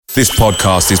This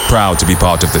podcast is proud to be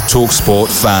part of the TalkSport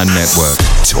Fan Network.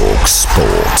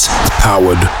 TalkSport.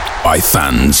 Powered by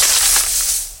fans.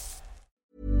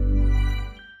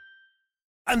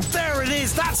 And there it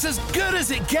is, that's as good as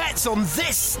it gets on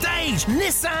this stage.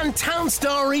 Nissan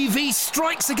Townstar EV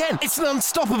strikes again. It's an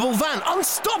unstoppable van,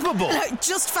 unstoppable.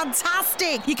 Just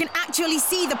fantastic. You can actually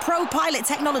see the Pro Pilot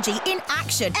technology in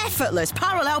action. Effortless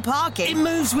parallel parking. It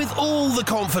moves with all the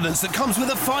confidence that comes with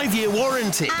a 5-year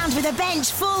warranty. And with a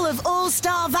bench full of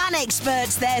all-star van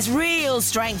experts, there's real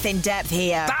strength in depth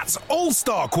here. That's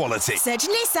all-star quality. Search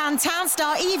Nissan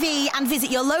Townstar EV and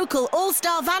visit your local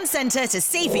all-star van centre to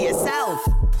see for yourself.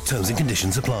 Terms and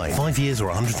conditions apply. 5 years or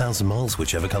 100,000 miles,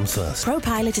 whichever comes first. Pro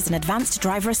Pilot is an advanced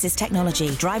driver assist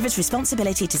technology. Driver's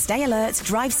responsibility to stay alert,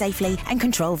 drive safely, and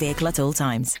control vehicle at all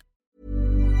times.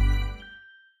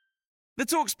 The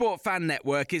TalkSport Fan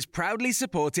Network is proudly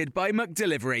supported by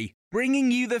McDelivery, bringing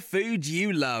you the food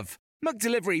you love.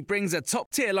 McDelivery brings a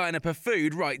top-tier lineup of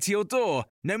food right to your door.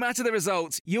 No matter the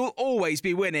result, you'll always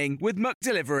be winning with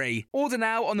McDelivery. Order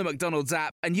now on the McDonald's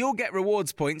app and you'll get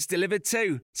rewards points delivered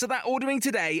too. So that ordering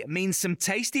today means some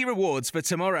tasty rewards for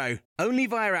tomorrow. Only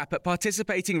via app at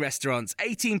participating restaurants.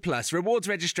 18 plus. Rewards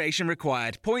registration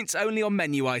required. Points only on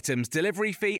menu items.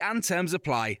 Delivery fee and terms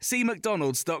apply. See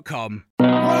mcdonalds.com. What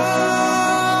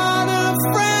a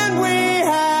friend we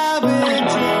have in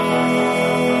Jesus.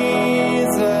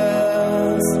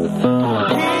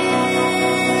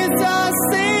 He's our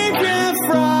Savior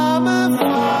from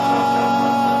afar.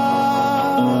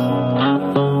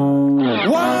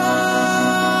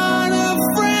 What a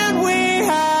friend we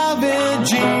have in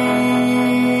Jesus.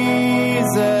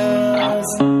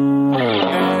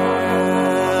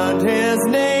 And his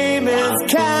name is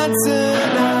Cancer.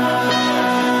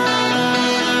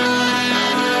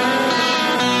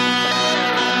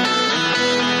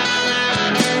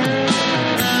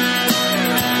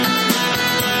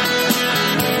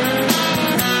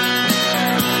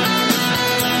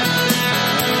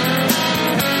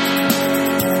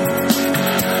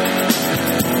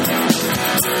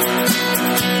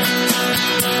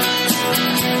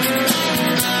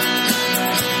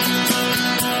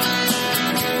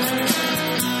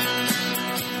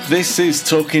 This is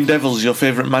Talking Devils, your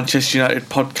favourite Manchester United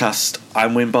podcast.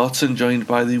 I'm Wayne Barton, joined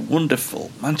by the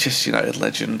wonderful Manchester United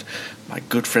legend, my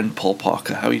good friend Paul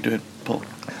Parker. How are you doing, Paul?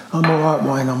 I'm all right,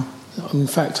 Wayne. In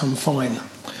fact, I'm fine.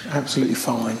 Absolutely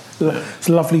fine. It's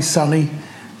lovely sunny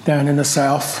down in the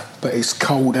south, but it's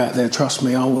cold out there, trust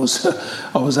me. I was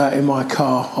out in my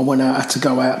car. I had to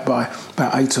go out by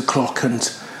about 8 o'clock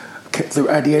and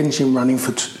had the engine running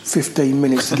for 15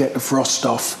 minutes to get the frost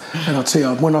off. And I'll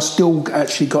tell you, when I still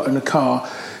actually got in the car,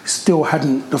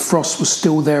 the frost was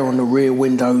still there on the rear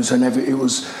windows and it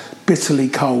was bitterly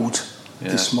cold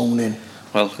this morning.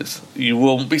 Well, you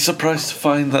won't be surprised to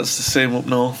find that's the same up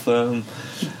north.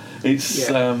 It's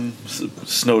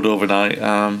snowed overnight,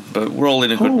 but we're all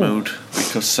in a good mood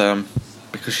because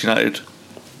United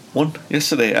won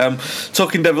yesterday.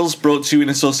 Talking Devils brought to you in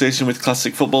association with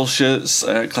Classic Football Shirts.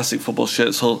 Classic Football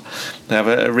Shirts, they have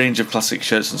a range of classic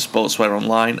shirts and sportswear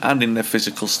online and in their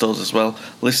physical stores as well.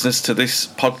 Listeners to this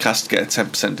podcast get a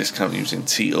 10% discount using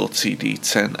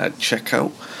TOTD10 at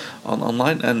checkout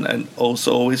online, and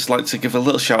also always like to give a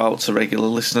little shout out to regular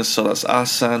listeners. So that's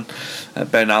Arsan,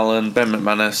 Ben Allen, Ben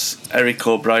McManus, Eric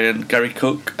O'Brien, Gary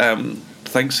Cook.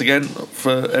 Thanks again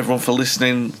for everyone for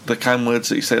listening, the kind words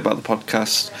that you say about the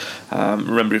podcast.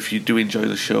 Remember, if you do enjoy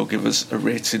the show, give us a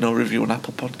rating or review on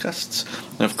Apple Podcasts.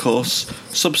 And of course,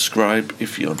 subscribe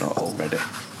if you're not already.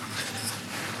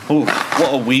 Oh,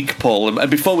 what a week, Paul. And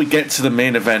before we get to the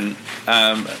main event,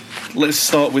 let's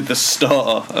start with the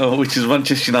starter, which is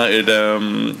Manchester United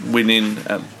winning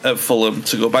at Fulham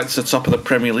to go back to the top of the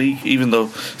Premier League, even though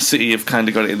City have kind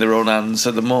of got it in their own hands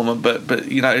at the moment. But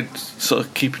United sort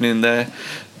of keeping in there,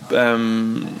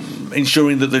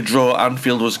 ensuring that the draw at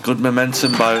Anfield was good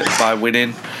momentum by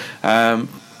winning.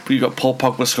 You got Paul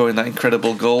Pogba scoring that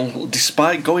incredible goal.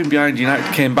 Despite going behind,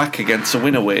 United came back again to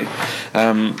win away.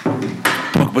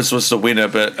 Pogba's was the winner,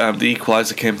 but the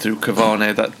equaliser came through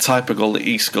Cavani, that type of goal that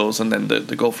he scores, and then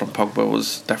the goal from Pogba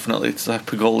was definitely the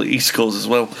type of goal that he scores as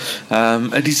well.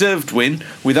 A deserved win,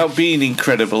 without being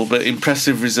incredible, but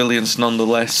impressive resilience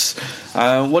nonetheless.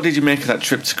 What did you make of that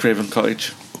trip to Craven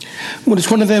Cottage? Well, it's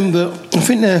one of them that I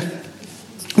think there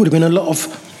would have been a lot of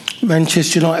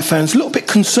Manchester United fans a little bit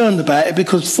concerned about it,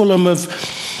 because Fulham have,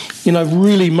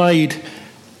 really made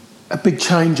a big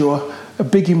change or a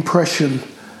big impression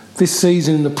this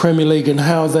season in the Premier League, and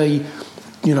how they,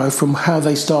 from how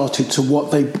they started to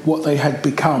what they had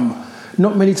become.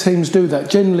 Not many teams do that.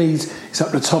 Generally, it's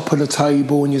up the top of the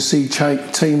table, and you see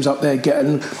teams up there get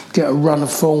a run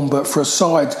of form. But for a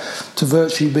side to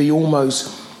virtually be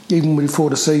almost, even before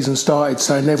the season started,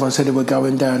 saying everyone said they were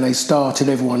going down, they started.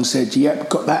 Everyone said, "Yep,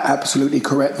 got that absolutely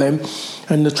correct." Then,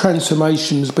 and the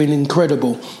transformation's been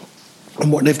incredible.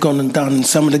 And what they've gone and done in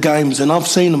some of the games, and I've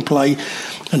seen them play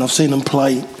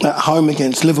at home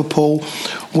against Liverpool,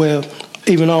 where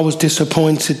even I was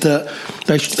disappointed that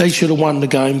they should have won the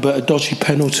game, but a dodgy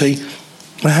penalty,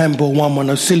 a handball one of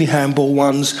those silly handball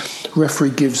ones,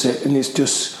 referee gives it, and it's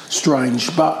just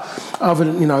strange. But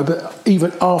but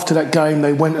even after that game,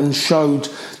 they went and showed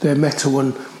their mettle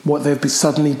and what they've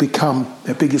suddenly become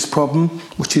their biggest problem,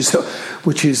 which is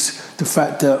the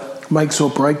fact that makes or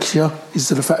breaks you, is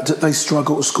the fact that they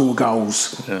struggle to score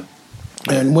goals. Yeah.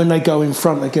 And when they go in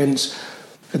front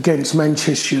against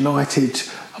Manchester United,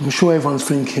 I'm sure everyone's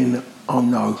thinking, "Oh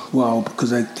no," well,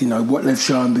 because they, what they've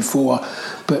shown before.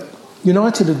 But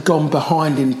United had gone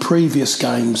behind in previous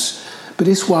games, but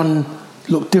this one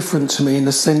looked different to me in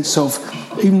the sense of,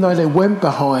 even though they went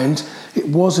behind, it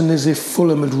wasn't as if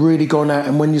Fulham had really gone out.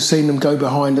 And when you've seen them go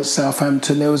behind at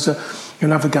Southampton,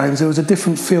 in other games, there was a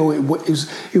different feel.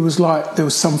 It was like there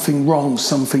was something wrong,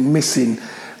 something missing.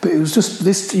 But it was just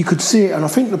this, you could see it, and I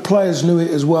think the players knew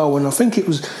it as well. And I think it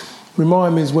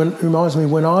reminds me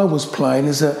when I was playing,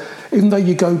 is that even though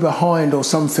you go behind or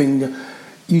something,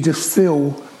 you just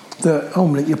feel that,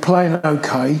 you're playing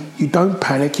okay, you don't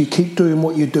panic, you keep doing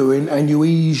what you're doing, and you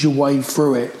ease your way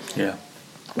through it. Yeah.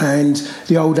 And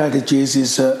the old adage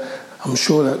is that I'm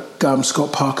sure that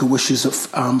Scott Parker wishes that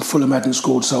Fulham hadn't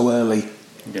scored so early.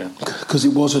 Yeah. Because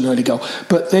it was an early goal.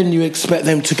 But then you expect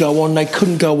them to go on. They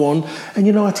couldn't go on. And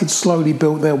United slowly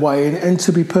built their way in. And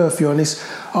to be perfectly honest,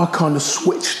 I kind of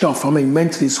switched off.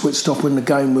 mentally switched off when the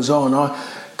game was on.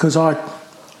 Because I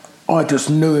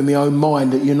just knew in my own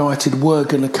mind that United were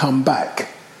going to come back.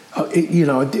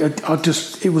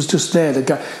 It was just there.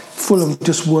 Fulham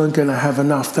just weren't going to have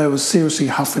enough. They were seriously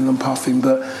huffing and puffing,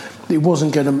 but it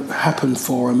wasn't going to happen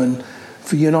for them. And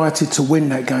for United to win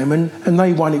that game, and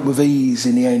they won it with ease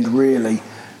in the end, really.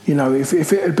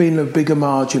 If it had been a bigger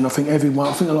margin, I think a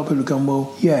lot of people have gone,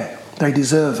 well, yeah, they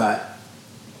deserve that.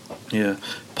 Yeah.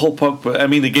 Paul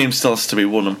Pogba, the game still has to be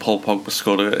won, and Paul Pogba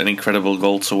scored an incredible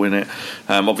goal to win it.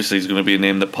 Obviously, he's going to be a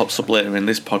name that pops up later in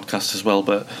this podcast as well,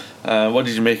 but what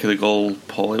did you make of the goal,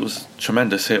 Paul? It was a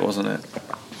tremendous hit, wasn't it?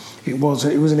 It was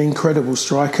an incredible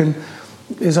strike, and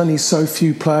there's only so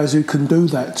few players who can do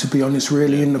that, to be honest,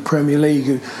 really, in the Premier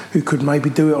League, who could maybe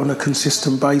do it on a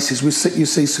consistent basis. You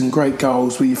see some great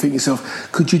goals where you think to yourself,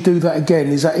 could you do that again?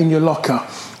 Is that in your locker?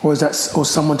 Or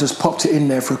someone just popped it in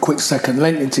there for a quick second,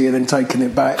 lent it to you, then taken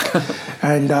it back?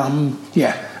 And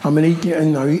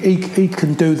he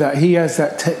can do that. He has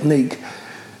that technique,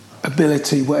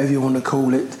 ability, whatever you want to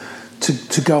call it,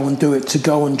 to go and do it, to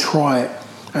go and try it.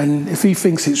 And if he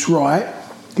thinks it's right,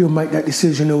 he'll make that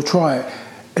decision, he'll try it.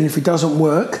 And if it doesn't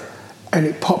work and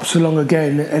it pops along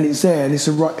again and it's there and it's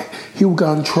he'll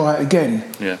go and try it again.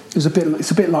 Yeah. It's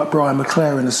a bit like Brian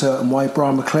McClare in a certain way.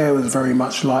 Brian McClare was very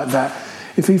much like that.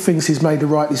 If he thinks he's made the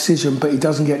right decision but he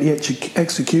doesn't get the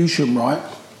execution right,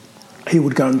 he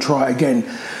would go and try it again,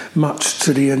 much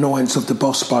to the annoyance of the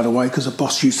boss, by the way, because the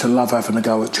boss used to love having a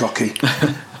go at Chocky.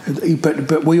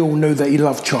 But we all knew that he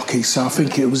loved Chocky, so I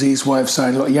think it was his way of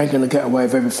saying, look, he ain't going to get away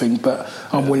with everything, but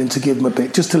I'm willing to give him a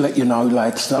bit, just to let you know,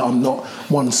 lads, that I'm not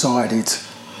one-sided.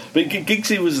 But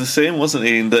Giggsy was the same, wasn't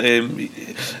he? In that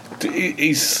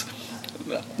he's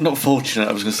not fortunate,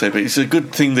 I was going to say, but it's a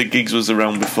good thing that Giggs was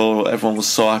around before everyone was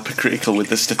so hypercritical with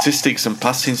the statistics and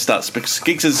passing stats, because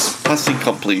Giggs' passing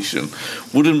completion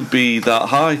wouldn't be that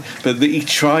high, but he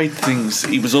tried things.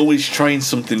 He was always trying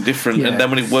something different, and then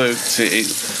when it worked, it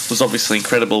was obviously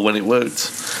incredible when it worked.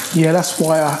 Yeah, that's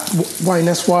why I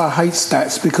hate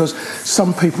stats, because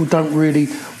some people don't really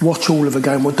watch all of a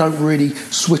game, or don't really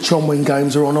switch on when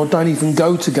games are on, or don't even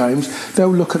go to games. They'll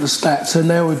look at the stats and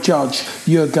they'll judge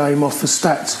your game off the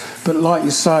stats. But like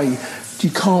you say, you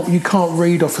can't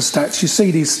read off the stats. You see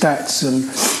these stats, and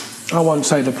I won't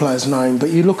say the player's name,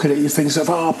 but you look at it, you think,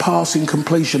 passing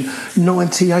completion,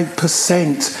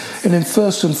 98%. And then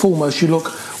first and foremost, you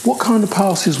look, what kind of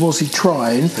passes was he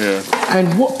trying? Yeah.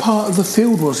 And what part of the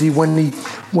field was he when he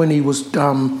was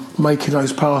making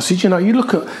those passes? You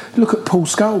look at Paul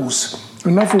Scholes,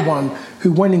 another one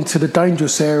who went into the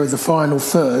dangerous area of the final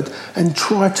third and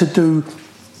tried to do,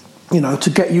 to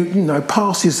get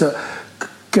passes that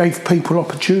gave people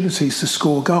opportunities to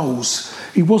score goals.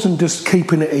 he wasn't just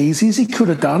keeping it easy as he could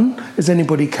have done, as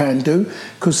anybody can do,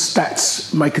 because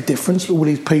stats make a difference. All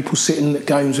these people sitting at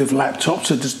games with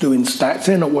laptops are just doing stats.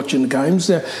 They're not watching the games.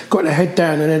 They've got their head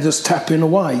down and they're just tapping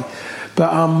away.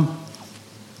 But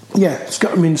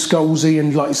Scholesy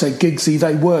and, like you say, Giggsy,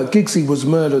 Giggsy was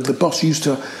murdered. The boss used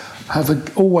to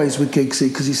always with Giggsy,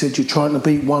 because he said, you're trying to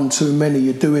beat one too many,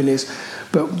 you're doing this.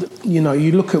 But, you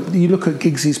look at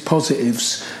Giggsy's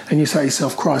positives and you say to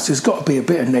yourself, Christ, there's got to be a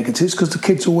bit of negatives, because the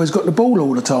kid's always got the ball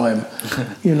all the time.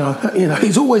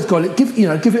 He's always got it. Give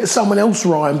it to someone else,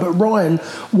 Ryan. But Ryan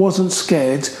wasn't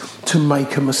scared to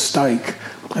make a mistake.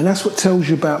 And that's what tells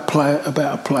you about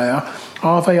a player.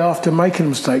 Are they, after making a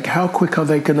mistake, how quick are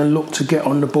they going to look to get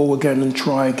on the ball again and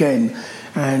try again?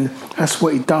 And that's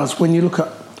what he does. When you look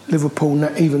at Liverpool,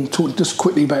 even talk just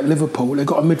quickly about Liverpool, they've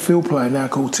got a midfield player now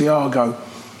called Thiago.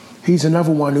 He's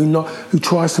another one who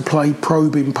tries to play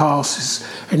probing passes,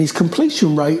 and his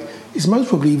completion rate is most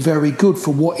probably very good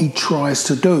for what he tries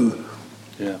to do.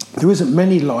 Yeah. There isn't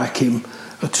many like him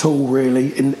at all,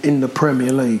 really, in the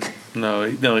Premier League. No.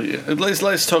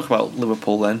 Let's talk about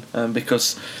Liverpool then,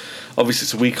 because obviously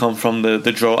it's a week on from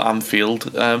the draw at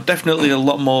Anfield. Definitely a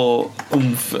lot more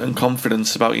oomph and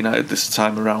confidence about United this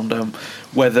time around.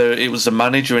 Whether it was the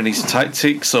manager and his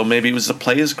tactics, or maybe it was the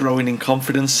players growing in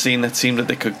confidence, seeing a team that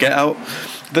they could get out.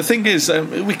 The thing is,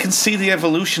 we can see the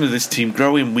evolution of this team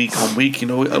growing week on week.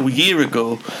 A year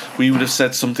ago, we would have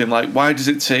said something like, why does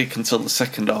it take until the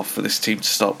second half for this team to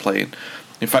start playing?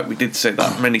 In fact, we did say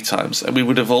that many times. And we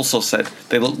would have also said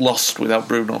they look lost without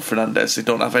Bruno Fernandes. They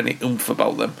don't have any oomph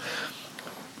about them.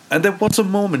 And there was a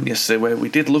moment yesterday where we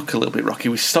did look a little bit rocky.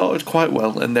 We started quite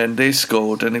well, and then they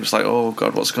scored, and it was like, oh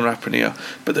God, what's going to happen here?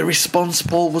 But the response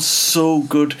ball was so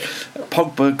good.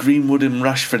 Pogba, Greenwood and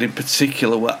Rashford in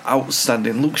particular were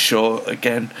outstanding. Luke Shaw,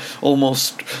 again,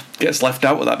 almost gets left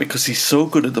out of that because he's so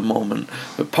good at the moment.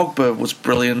 But Pogba was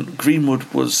brilliant. Greenwood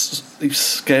was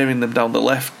scaring them down the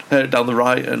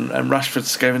right, and Rashford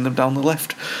scaring them down the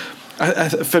left.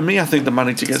 For me, I think the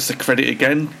manager gets the credit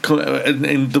again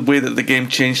in the way that the game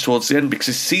changed towards the end, because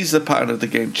he sees the pattern of the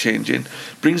game changing,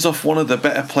 brings off one of the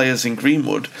better players in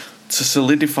Greenwood to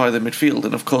solidify the midfield,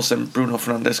 and of course then Bruno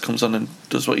Fernandes comes on and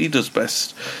does what he does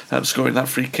best, scoring that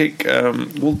free kick.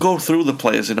 We'll go through the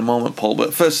players in a moment, Paul,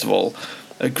 but first of all,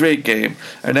 a great game,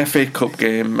 an FA Cup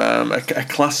game, a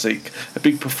classic, a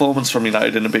big performance from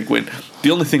United and a big win. The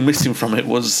only thing missing from it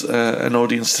was an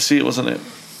audience to see it, wasn't it?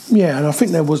 Yeah, and I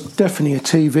think there was definitely a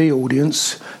TV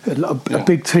audience, a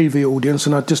big TV audience,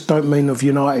 and I just don't mean of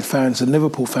United fans and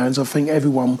Liverpool fans. I think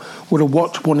everyone would have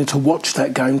wanted to watch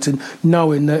that game, to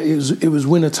knowing that it was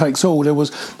winner takes all. There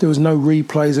was no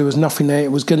replays, there was nothing there.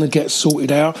 It was going to get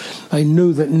sorted out. They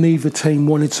knew that neither team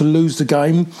wanted to lose the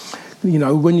game.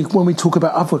 When we talk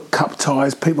about other cup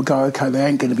ties, people go, okay, they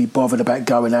ain't going to be bothered about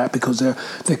going out because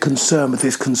they're concerned with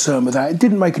this, concerned with that. It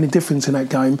didn't make any difference in that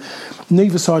game.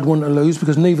 Neither side wanted to lose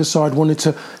because neither side wanted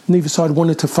to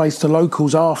face the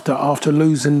locals after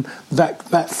losing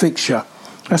that fixture.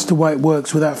 That's the way it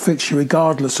works with that fixture,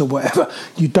 regardless of whatever.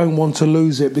 You don't want to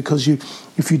lose it, because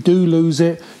if you do lose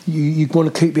it, you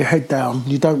want to keep your head down.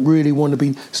 You don't really want to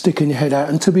be sticking your head out.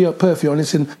 And to be perfectly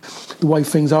honest, in the way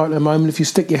things are at the moment, if you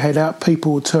stick your head out,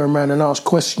 people will turn around and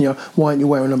question you, why aren't you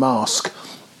wearing a mask?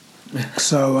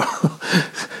 So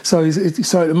at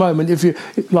the moment, if you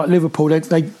like Liverpool,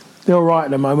 they're all right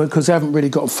at the moment because they haven't really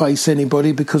got to face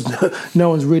anybody, because no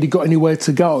one's really got anywhere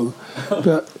to go.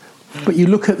 But you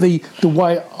look at the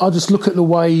way, I just look at the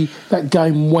way that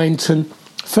game went, and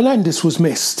Fernandes was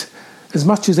missed. As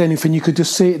much as anything, you could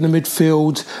just see it in the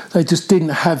midfield. They just didn't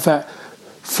have that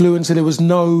fluency. There was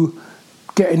no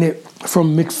getting it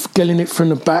from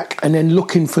the back and then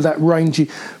looking for that rangy.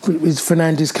 As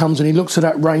Fernandes comes and he looks for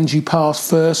that rangy pass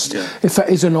first. Yeah. If that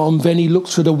isn't on, then he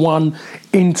looks for the one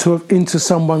into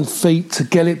someone's feet to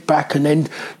get it back, and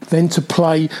then to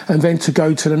play and then to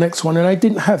go to the next one. And they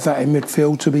didn't have that in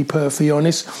midfield, to be perfectly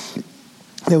honest.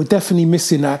 They were definitely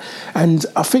missing that, and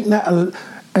I think that.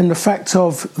 And the fact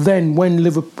of then when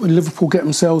Liverpool get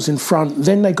themselves in front,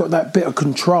 then they got that bit of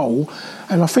control.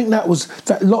 And I think that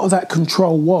a lot of that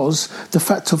control was the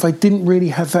fact of they didn't really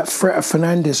have that threat of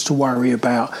Fernandes to worry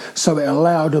about. So it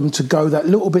allowed them to go that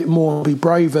little bit more, be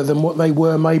braver than what they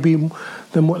were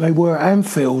at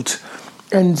Anfield.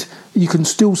 And you can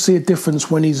still see a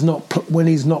difference when he's not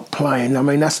playing. I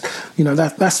mean, that's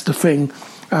the thing.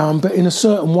 But in a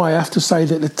certain way, I have to say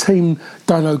that the team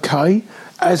done okay.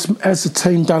 As the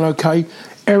team done okay,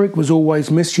 Eric was always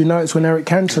missed. You notice when Eric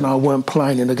Cantona weren't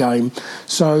playing in the game.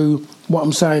 So what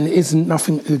I'm saying isn't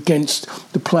nothing against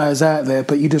the players out there,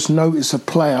 but you just notice a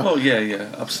player. Oh yeah,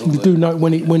 absolutely. You do know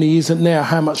when he isn't there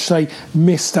how much they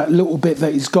miss that little bit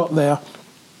that he's got there.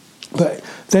 But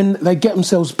then they get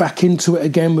themselves back into it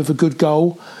again with a good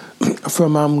goal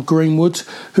from Greenwood,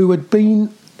 who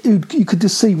you could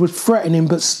just see was threatening,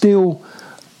 but still,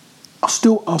 I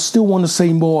still want to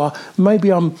see more.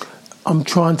 Maybe I'm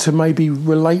trying to maybe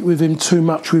relate with him too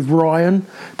much with Ryan,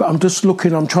 but I'm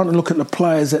trying to look at the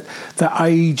players at that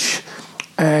age,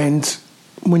 and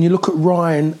when you look at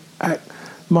Ryan at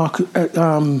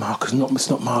it's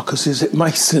not Marcus, is it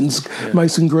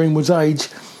Mason Greenwood's age,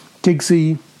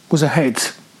 Giggsy was ahead.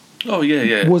 Oh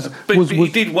yeah. But he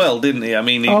did well, didn't he? I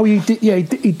mean, he did. Yeah,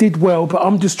 he did well. But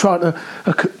I'm just trying to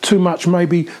too much,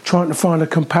 maybe trying to find a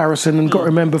comparison. And got to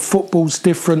remember, football's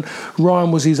different.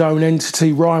 Ryan was his own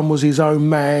entity. Ryan was his own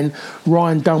man.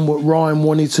 Ryan done what Ryan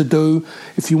wanted to do.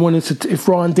 If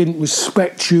Ryan didn't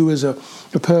respect you as a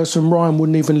person, Ryan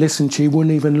wouldn't even listen to you.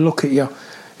 Wouldn't even look at you,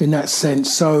 in that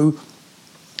sense. So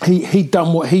he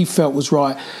done what he felt was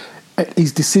right.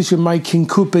 His decision making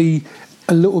could be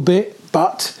a little bit,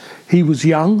 but he was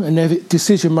young, and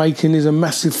decision making is a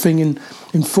massive thing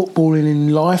in football and in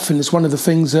life, and it's one of the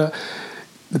things that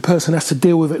the person has to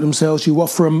deal with it themselves. You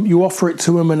offer it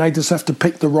to them, and they just have to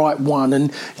pick the right one,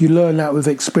 and you learn that with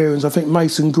experience. I think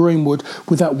Mason Greenwood,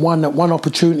 with that one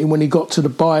opportunity when he got to the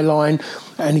byline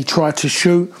and he tried to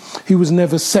shoot, he was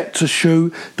never set to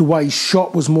shoot. The way he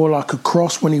shot was more like a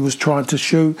cross when he was trying to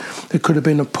shoot. There could have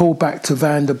been a pullback to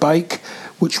Van der Beek,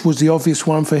 which was the obvious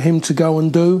one for him to go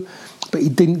and do, but he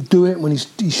didn't do it when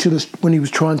he was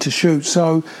trying to shoot.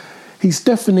 So he's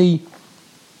definitely,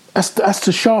 that's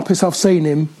the sharpest I've seen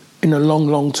him in a long,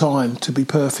 long time, to be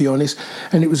perfectly honest.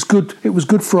 And it was good. It was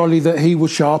good for Ollie that he was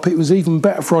sharp. It was even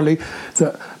better for Ollie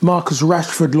that Marcus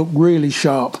Rashford looked really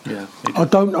sharp. Yeah, I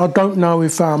don't know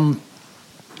if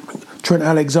Trent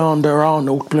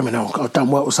Alexander-Arnold, I've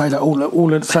done well to say that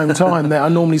all at the same time there. I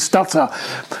normally stutter.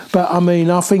 But, I mean,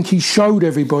 I think he showed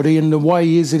everybody, and the way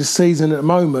he is this season at the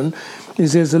moment,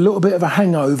 is there's a little bit of a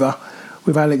hangover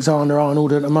with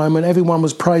Alexander-Arnold at the moment. Everyone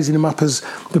was praising him up as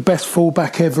the best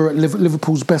fullback ever, at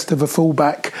Liverpool's best ever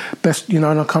fullback. And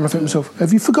I kind of think to myself,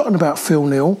 have you forgotten about Phil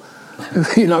Neal?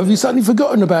 Have you suddenly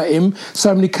forgotten about him?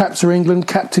 So many caps for England,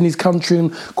 captained his country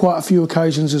on quite a few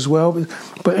occasions as well.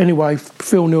 But anyway,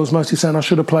 Phil Neal's mostly saying I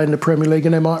should have played in the Premier League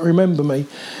and they might remember me.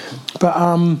 But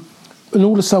and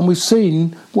all of a sudden we've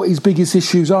seen what his biggest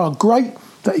issues are. Great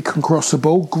that he can cross the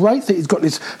ball. Great that he's got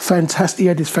this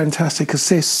fantastic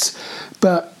assists.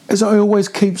 But as I always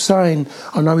keep saying,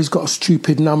 I know he's got a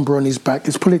stupid number on his back.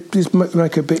 Let's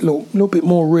make it a little bit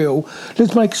more real.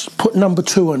 Let's put number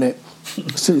 2 on it.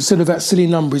 So instead of that silly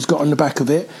number he's got on the back of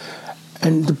it.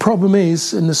 And the problem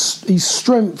is, his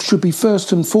strength should be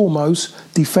first and foremost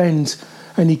defend,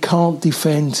 and he can't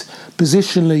defend.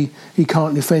 Positionally, he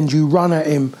can't defend. You run at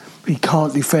him, he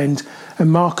can't defend.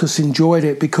 And Marcus enjoyed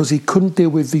it because he couldn't deal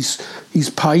with his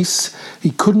pace.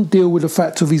 He couldn't deal with the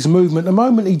fact of his movement. The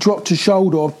moment he dropped his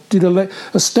shoulder or did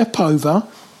a step over,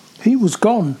 he was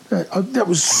gone. There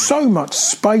was so much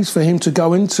space for him to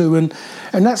go into, and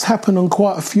that's happened on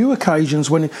quite a few occasions.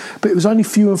 But it was only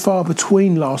few and far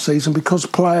between last season because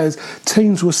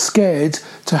teams were scared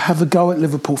to have a go at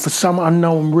Liverpool for some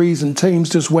unknown reason. Teams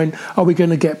just went, "Are we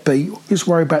going to get beat? Let's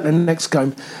worry about the next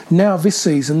game." Now this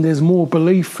season, there's more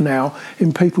belief now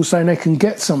in people saying they can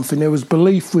get something. There was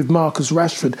belief with Marcus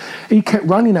Rashford. He kept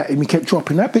running at him. He kept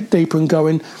dropping that bit deeper and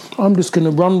going, "I'm just going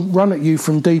to run at you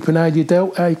from deep." And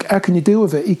how can you deal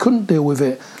with it? He couldn't deal with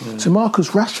it. Yeah. So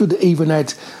Marcus Rashford even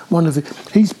had one of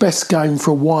his best game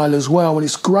for a while as well, and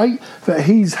it's great that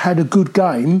he's had a good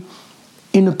game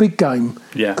in a big game.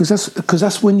 Yeah, because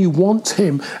that's when you want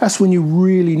him. That's when you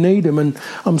really need him. And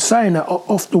I'm saying that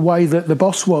off the way that the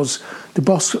boss was. The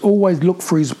boss always looked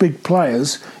for his big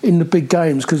players in the big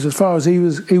games, because as far as he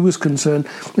was concerned,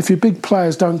 if your big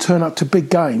players don't turn up to big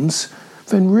games,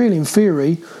 then really in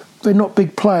theory they're not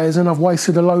big players, and I've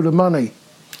wasted a load of money.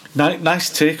 Nice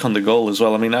take on the goal as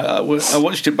well. I mean, I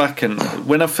watched it back, and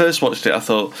when I first watched it, I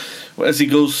thought, as he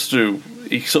goes through,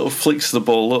 he sort of flicks the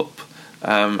ball up,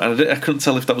 and I couldn't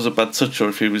tell if that was a bad touch or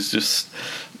if he was just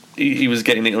he was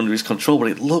getting it under his control. But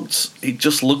it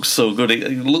just looked so good.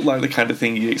 It looked like the kind of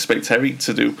thing you expect Eric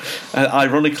to do.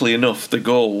 Ironically enough, the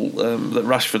goal that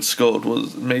Rashford scored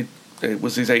was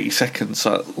his 82nd,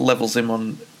 so it levels him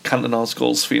on Cantona's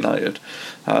goals for United,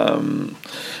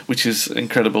 which is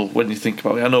incredible when you think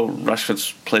about it. I know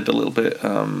Rashford's played a little bit,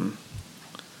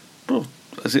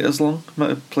 Is it as long? Might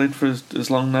have played for as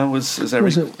long now as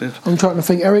Eric did. I'm trying to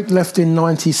think. Eric left in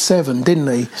 '97, didn't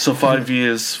he? So 5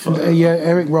 years. Yeah,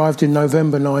 Eric arrived in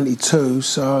November '92.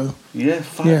 So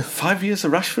 5 years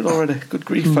of Rashford already. Good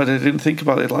grief! I didn't think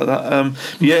about it like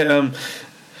that.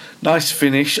 Nice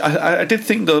finish. I did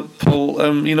think that, Paul,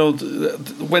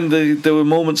 when there were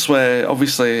moments where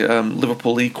obviously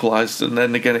Liverpool equalised, and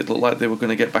then again it looked like they were going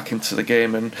to get back into the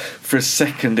game, and for a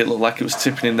second it looked like it was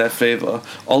tipping in their favour.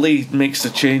 Ollie makes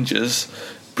the changes,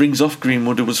 brings off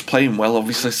Greenwood, who was playing well,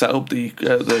 obviously set up the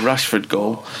Rashford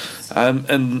goal,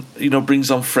 and brings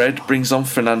on Fred, brings on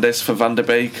Fernandes for Van der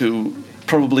Beek, who...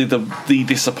 Probably the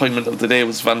disappointment of the day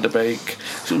was Van der Beek,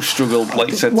 who struggled, like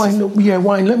you said.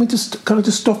 Wayne, let me just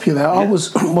stop you there. Yeah. I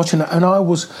was watching that and I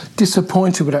was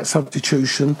disappointed with that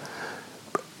substitution.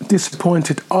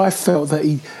 Disappointed. I felt that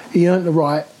he earned the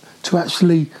right to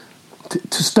actually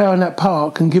to stay on that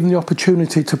park and give him the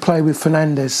opportunity to play with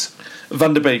Fernandes.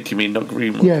 Van der Beek, you mean, not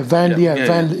Greenwood? Yeah, Van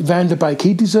der Beek.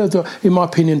 He deserved, in my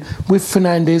opinion, with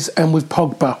Fernandes and with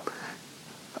Pogba.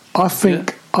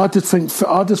 I just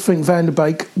think Van der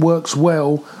Beek works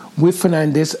well with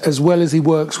Fernandes as well as he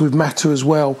works with Mata as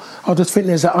well. I just think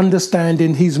there's that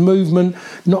understanding, his movement,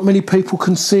 not many people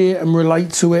can see it and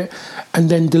relate to it and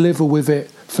then deliver with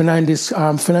it.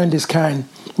 Fernandes can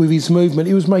with his movement.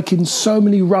 He was making so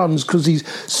many runs because he's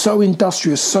so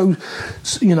industrious, so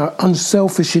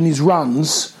unselfish in his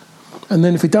runs. And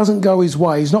then if it doesn't go his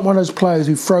way, he's not one of those players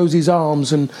who throws his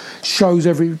arms and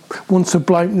wants to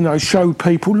blame, show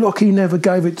people, look, he never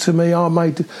gave it to me,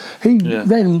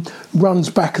 then runs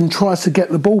back and tries to get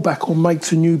the ball back or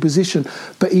makes a new position.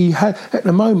 But at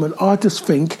the moment, I just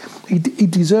think he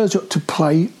deserves to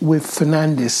play with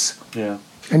Fernandes. Yeah.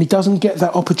 And he doesn't get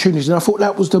that opportunity. And I thought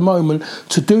that was the moment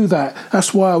to do that.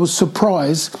 That's why I was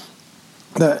surprised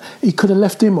that he could have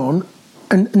left him on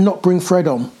and not bring Fred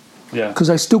on. Yeah, because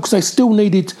they still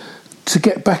needed to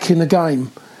get back in the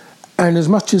game, and as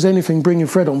much as anything, bringing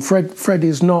Fred on, Fred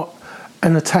is not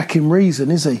an attacking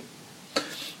reason, is he?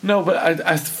 No, but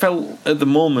I felt at the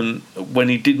moment when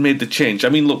he did make the change. I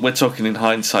mean, look, we're talking in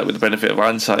hindsight with the benefit of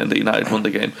hindsight, and that United won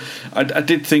the game. I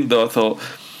did think though. I thought,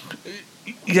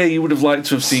 you would have liked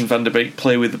to have seen Van der Beek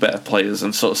play with the better players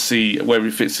and sort of see where he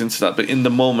fits into that. But in the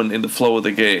moment, in the flow of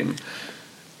the game,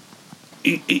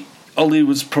 Ollie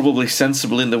was probably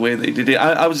sensible in the way that he did it.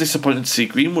 I was disappointed to see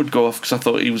Greenwood go off because I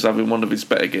thought he was having one of his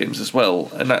better games as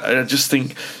well. And I just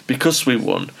think because we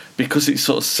won, because it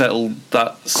sort of settled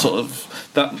that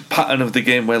pattern of the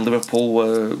game where Liverpool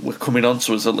were coming on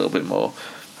to us a little bit more.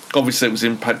 Obviously, it was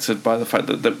impacted by the fact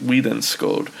that we then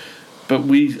scored. But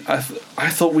I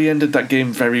thought we ended that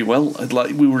game very well.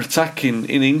 Like we were attacking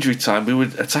in injury time. We were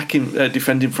attacking,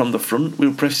 defending from the front. We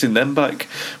were pressing them back,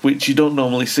 which you don't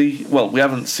normally see. Well, we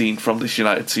haven't seen from this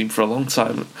United team for a long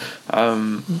time.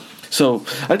 So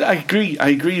I agree. I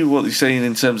agree with what you're saying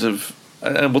in terms of,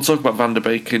 and we'll talk about Van der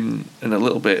Beek in a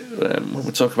little bit when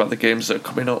we talk about the games that are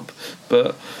coming up.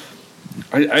 But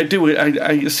I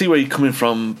see where you're coming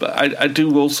from. But I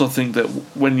do also think that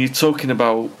when you're talking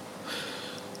about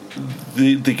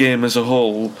the game as a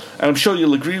whole, and I'm sure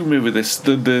you'll agree with me with this,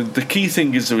 the key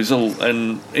thing is the result,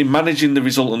 and in managing the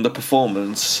result and the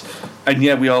performance, and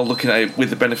we are looking at it with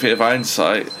the benefit of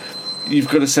hindsight, you've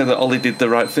got to say that Ollie did the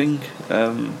right thing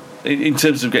in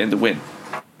terms of getting the win.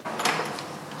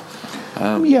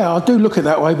 I do look at it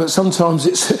that way, but sometimes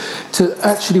it's to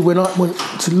actually when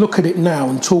to look at it now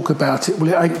and talk about it.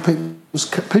 Well, it ain't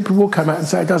people will come out and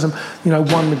say it doesn't,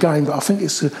 won the game, but I think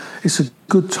it's a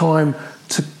good time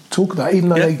to talk about it, even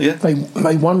though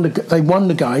they won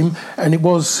the game, and it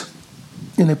was,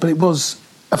 but it was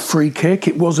a free kick.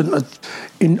 It wasn't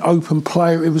in open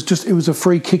play. It was a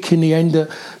free kick in the end that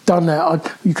done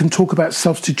that. You can talk about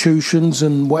substitutions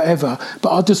and whatever,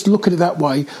 but I just look at it that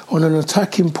way. On an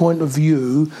attacking point of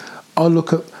view, I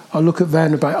look at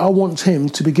Van der Beek. I want him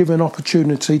to be given an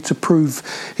opportunity to prove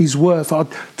his worth,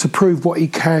 to prove what he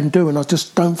can do, and I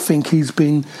just don't think he's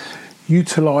been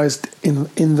utilised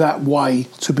in that way,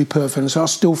 to be perfect. And so I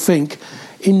still think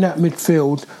in that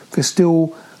midfield there's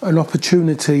still an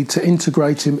opportunity to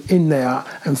integrate him in there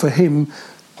and for him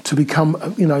to become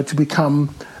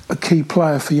a key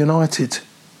player for United.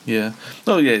 Yeah.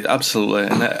 Oh yeah, absolutely.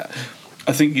 And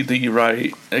I think that you're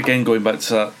right. Again, going back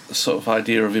to that sort of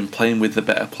idea of him playing with the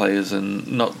better players and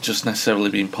not just necessarily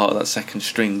being part of that second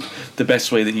string. The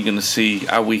best way that you're going to see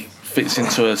how he fits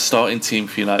into a starting team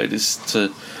for United is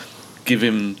to give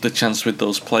him the chance with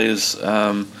those players.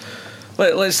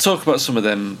 Let's talk about some of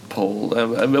them, Paul.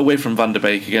 Away from Van der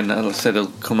Beek again, as I said, I'll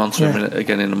come on to him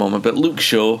again in a moment. But Luke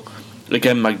Shaw,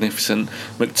 again, magnificent.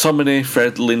 McTominay,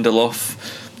 Fred, Lindelof,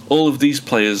 all of these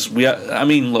players,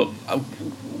 look,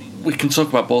 we can talk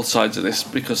about both sides of this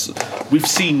because we've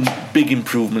seen big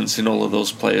improvements in all of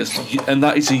those players, and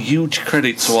that is a huge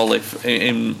credit to Olive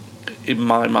in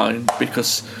my mind,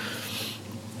 because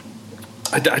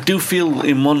I do feel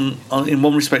in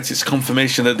one respect it's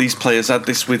confirmation that these players had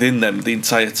this within them the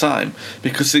entire time,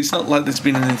 because it's not like there's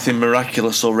been anything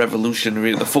miraculous or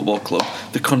revolutionary at the football club.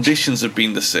 The conditions have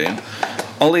been the same.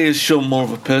 Ollie has shown more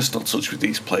of a personal touch with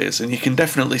these players, and you can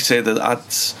definitely say that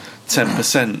adds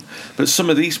 10%. But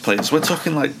some of these players, we're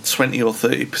talking like 20 or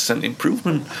 30%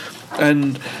 improvement,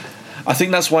 and I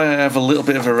think that's why I have a little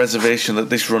bit of a reservation that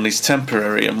this run is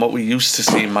temporary and what we used to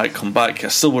see might come back. I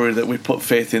still worry that we put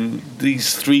faith in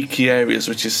these three key areas,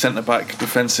 which is centre-back,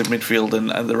 defensive midfield and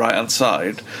the right-hand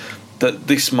side, that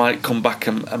this might come back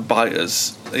and bite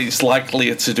us. It's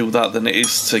likelier to do that than it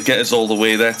is to get us all the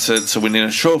way there to winning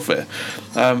a trophy.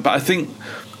 But I think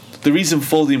the reason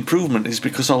for the improvement is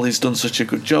because Ollie's done such a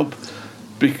good job.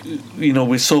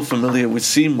 We're so familiar with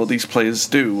seeing what these players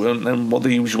do and what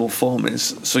the usual form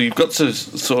is. So you've got to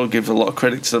sort of give a lot of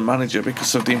credit to the manager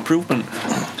because of the improvement.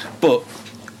 But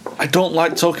I don't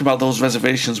like talking about those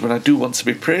reservations when I do want to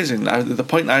be praising. The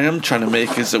point I am trying to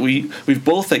make is that we've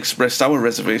both expressed our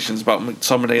reservations about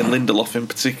McTominay and Lindelof in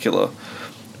particular,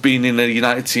 being in a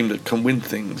United team that can win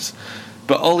things.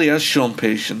 But Ollie has shown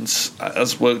patience,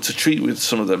 has worked to treat with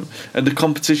some of them, and the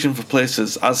competition for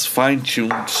places has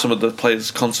fine-tuned some of the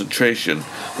players' concentration,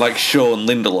 like Shaw and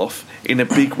Lindelof, in a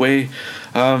big way.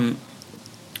 And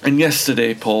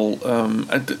yesterday, Paul,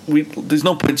 there's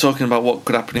no point talking about what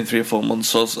could happen in 3 or 4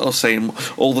 months or saying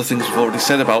all the things we've already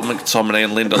said about McTominay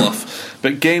and Lindelof.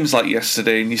 But games like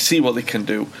yesterday, and you see what they can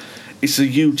do, it's a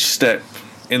huge step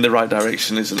in the right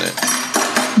direction, isn't it?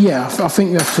 Yeah, I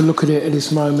think you have to look at it at this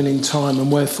moment in time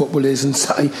and where football is and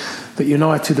say that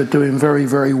United are doing very,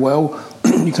 very well.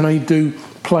 You can only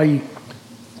play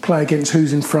against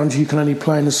who's in front of you. You can only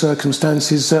play in the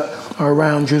circumstances that are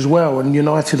around you as well. And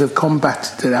United have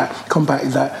combated that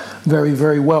very,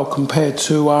 very well compared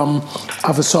to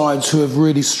other sides who have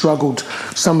really struggled.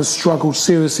 Some have struggled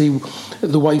seriously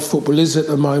the way football is at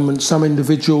the moment. Some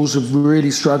individuals are really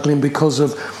struggling because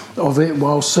of it,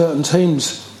 while certain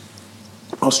teams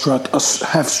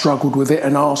have struggled with it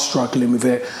and are struggling with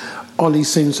it. Ollie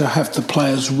seems to have the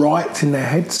players right in their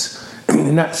heads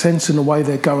in that sense, in the way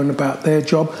they're going about their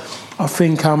job. I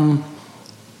think, I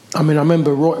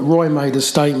remember Roy made a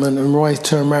statement, and Roy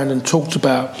turned around and talked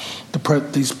about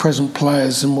these present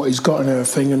players and what he's got and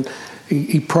everything, and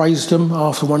he praised them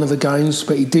after one of the games,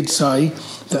 but he did say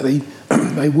that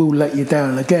they will let you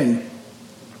down again.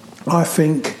 I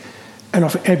think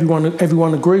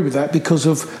everyone agree with that because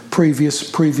of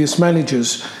previous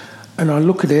managers. And I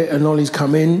look at it, and Ollie's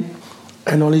come in,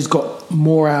 and Ollie's got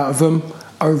more out of them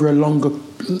over a longer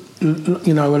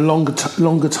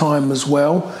time as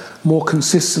well. More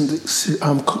consistency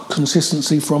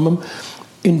from them.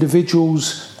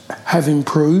 Individuals have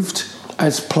improved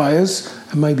as players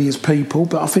and maybe as people,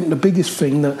 but I think the biggest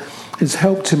thing that has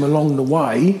helped him along the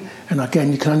way, and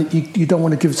again, you don't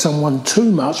want to give someone too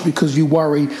much because you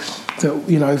worry that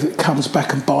if it comes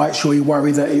back and bites you, or you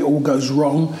worry that it all goes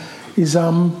wrong, is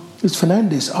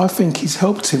Fernandes. I think he's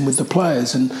helped him with the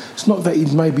players, and it's not that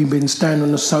he's maybe been standing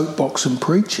on a soapbox and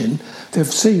preaching. They've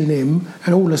seen him,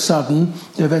 and all of a sudden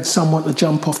they've had someone to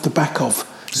jump off the back of,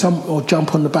 or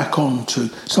jump on the back onto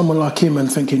someone like him,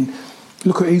 and thinking,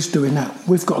 look what he's doing now.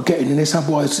 We've got to get in this,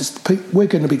 otherwise we're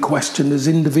going to be questioned as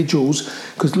individuals,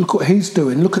 because look what he's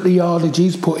doing. Look at the yardage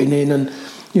he's putting in, and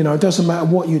it doesn't matter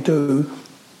what you do.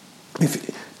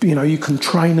 If you can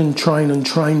train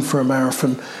for a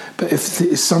marathon, but if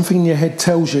something in your head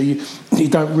tells you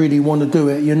don't really want to do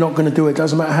it, you're not going to do it.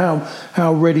 Doesn't matter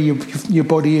how ready your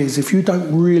body is. If you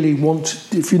don't really want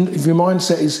to, if your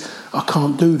mindset is I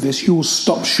can't do this, you'll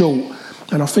stop short.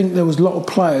 And I think there was a lot of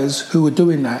players who were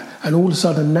doing that, and all of a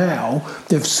sudden now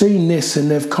they've seen this and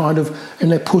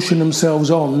they're pushing themselves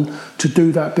on to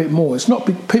do that bit more. It's not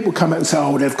people come out and say,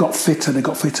 oh, they've got fitter.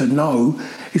 No,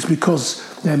 it's because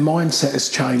their mindset has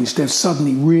changed. They've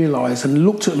suddenly realised and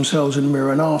looked at themselves in the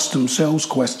mirror and asked themselves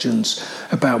questions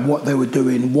about what they were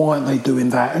doing, why aren't they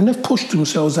doing that, and they've pushed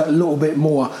themselves that a little bit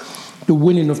more, the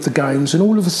winning of the games, and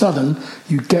all of a sudden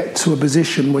you get to a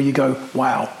position where you go,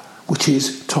 wow, which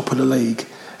is top of the league,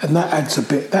 and that adds a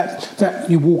bit. That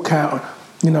you walk out,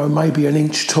 maybe an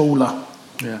inch taller,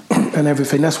 and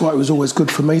everything. That's why it was always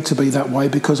good for me to be that way,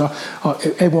 because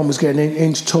everyone was getting an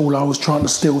inch taller. I was trying to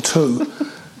steal 2,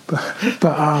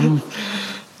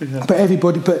 but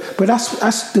everybody. But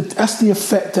that's the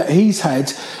effect that he's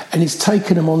had, and he's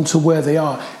taken them on to where they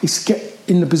are. It's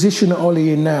in the position that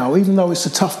Ollie in now, even though it's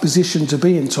a tough position to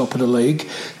be in top of the league,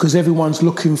 because everyone's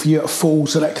looking for you to fall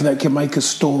so that they can make a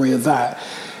story of that,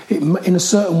 in a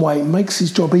certain way, it makes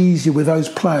his job easier with those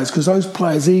players, because those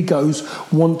players' egos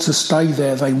want to stay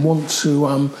there. They want to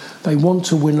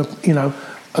win a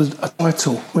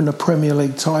title, win a Premier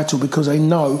League title, because they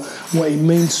know what it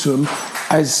means to them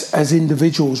as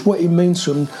individuals, what it means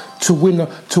to them to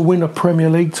win a Premier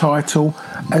League title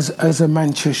as a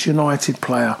Manchester United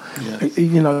player.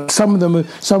 Yeah. Some of them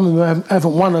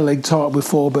haven't won a league title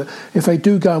before, but if they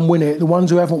do go and win it, the ones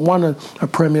who haven't won a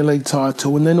Premier League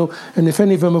title, and if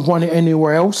any of them have won it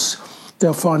anywhere else,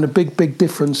 they'll find a big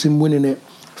difference in winning it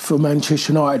for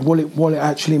Manchester United, what it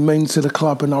actually means to the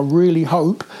club. And I really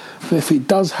hope that if it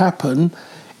does happen,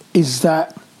 is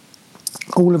that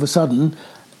all of a sudden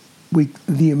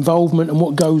the involvement and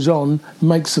what goes on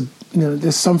makes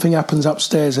there's something happens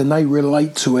upstairs and they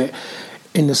relate to it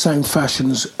in the same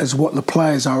fashion as what the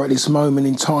players are at this moment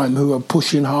in time, who are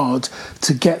pushing hard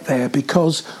to get there.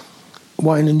 Because,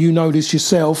 Wayne, and you know this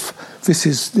yourself, this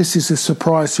is a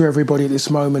surprise to everybody at this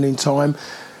moment in time,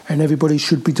 and everybody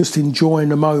should be just enjoying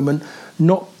the moment,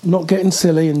 not getting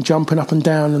silly and jumping up and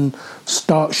down and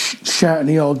start shouting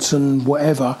the odds and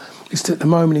whatever. It's at the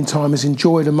moment in time is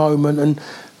enjoy the moment, and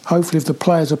hopefully if the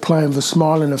players are playing with a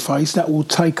smile on their face, that will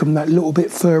take them that little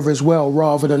bit further as well,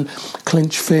 rather than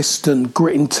clench fist and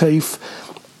gritting teeth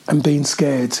and being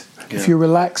scared. Yeah. If you're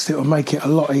relaxed, it will make it a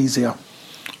lot easier.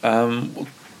 A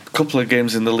couple of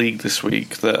games in the league this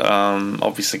week that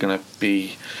obviously going to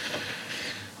be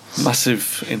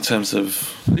massive in terms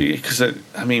of, because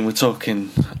we're talking,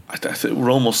 I think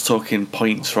we're almost talking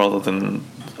points rather than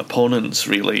opponents,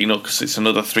 really, because it's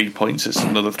another 3 points,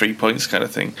 kind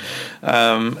of thing.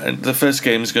 And the first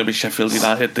game is going to be Sheffield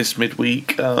United this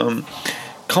midweek.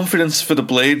 Confidence for the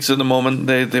Blades at the moment.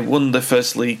 They won their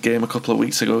first league game a couple of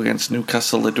weeks ago against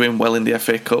Newcastle. They're doing well in the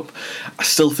FA Cup. I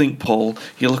still think, Paul,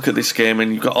 you look at this game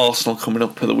and you've got Arsenal coming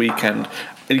up at the weekend,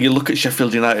 and you look at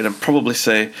Sheffield United and probably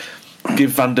say,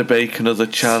 give Van der Beek another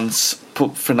chance,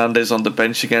 put Fernandes on the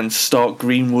bench again, start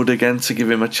Greenwood again to give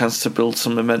him a chance to build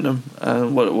some momentum.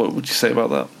 What would you say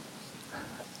about that?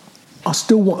 I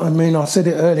still want, I said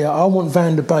it earlier, I want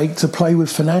Van der Beek to play with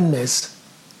Fernandes.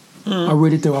 I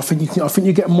really do. I think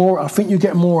you get more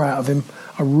out of him.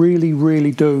 I really, really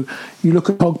do. You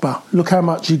look at Pogba. Look how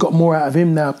much you got more out of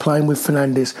him now playing with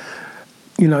Fernandes.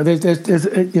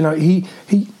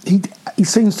 He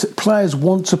seems to, players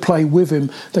want to play with him.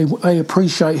 They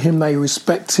appreciate him. They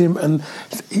respect him, and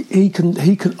he can.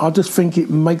 I just think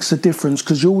it makes a difference,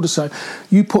 because you'd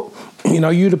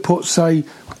have put say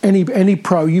any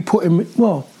pro. You put him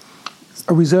a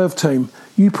reserve team.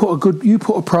 You put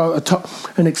a pro,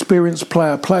 an experienced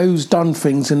player who's done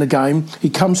things in the game. He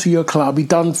comes to your club. He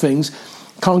done things.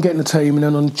 Can't get in the team, and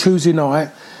then on Tuesday night,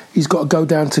 he's got to go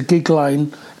down to Gig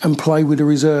Lane and play with the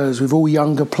reserves, with all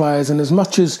younger players. And as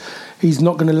much as he's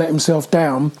not going to let himself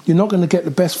down, you're not going to get the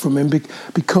best from him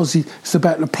because it's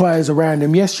about the players around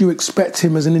him. Yes, you expect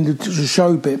him as an individual to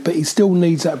show a bit, but he still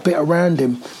needs that bit around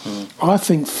him. I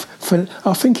think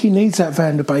he needs that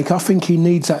Van der Beek. I think he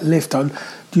needs that lift.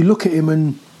 You look at him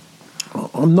and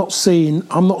I'm not seeing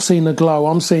a glow.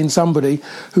 I'm seeing somebody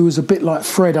who is a bit like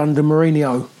Fred under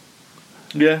Mourinho.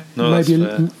 Yeah, no,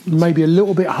 maybe a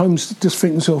little bit home. Just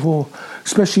thinking sort of,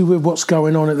 especially with what's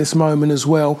going on at this moment as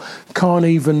well. Can't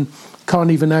even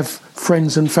have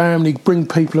friends and family bring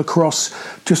people across.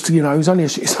 Just to, it's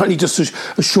only just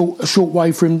a short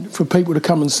way for people to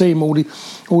come and see him. All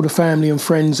the family and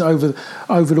friends over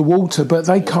the water, but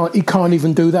he can't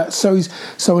even do that. So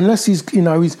unless his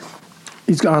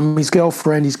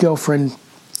girlfriend,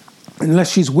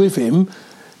 unless she's with him.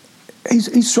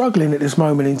 He's struggling at this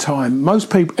moment in time.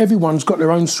 Everyone's got their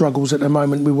own struggles at the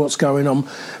moment with what's going on,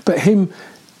 but him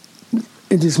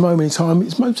at this moment in time,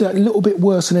 it's maybe a little bit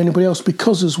worse than anybody else,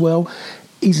 because as well,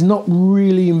 he's not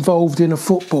really involved in a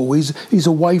football. He's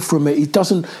away from it. He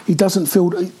doesn't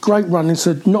feel great run. It's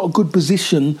not a good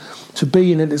position to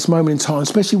be in at this moment in time,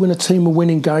 especially when a team are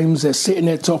winning games. They're sitting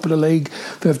at top of the league.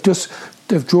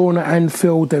 They've drawn at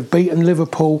Anfield. They've beaten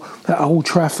Liverpool at Old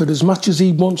Trafford. As much as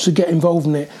he wants to get involved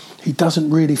in it, he doesn't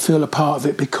really feel a part of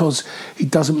it, because he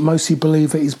doesn't mostly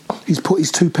believe that he's put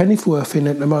his 2 pennies worth in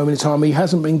at the moment in time. He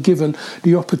hasn't been given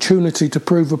the opportunity to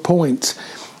prove a point,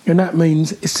 and that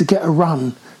means it's to get a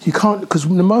run. You can't, because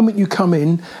the moment you come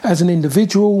in as an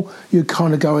individual, you're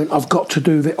kind of going, I've got to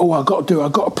do that. I've got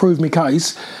to prove my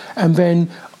case, and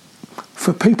then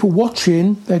for people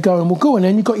watching, they're going, well, go on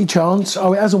then, you got your chance.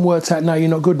 Oh, it hasn't worked out now, you're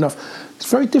not good enough. it's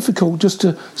very difficult just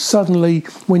to suddenly,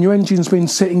 when your engine's been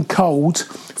sitting cold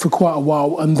for quite a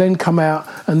while, and then come out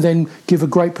and then give a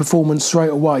great performance straight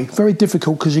away. Very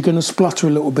difficult because you're going to splutter a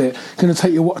little bit. Going to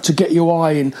take you to get your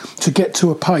eye in, to get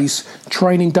to a pace.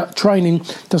 Training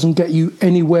doesn't get you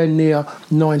anywhere near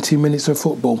 90 minutes of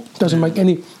football. Doesn't make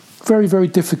any. Very, very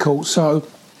difficult. So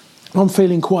I'm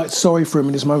feeling quite sorry for him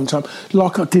in this moment in time,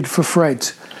 like I did for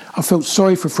Fred. I felt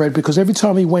sorry for Fred because every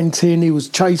time he went in, he was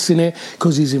chasing it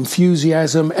because his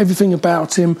enthusiasm, everything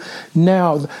about him.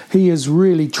 Now he has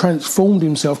really transformed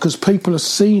himself because people are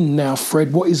seeing now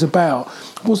Fred what he's about.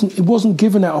 It wasn't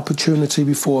given that opportunity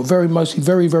before. Mostly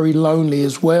very, very lonely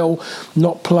as well.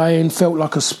 Not playing, felt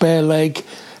like a spare leg.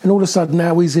 And all of a sudden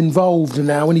now he's involved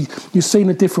now, and you've seen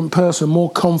a different person, more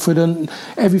confident,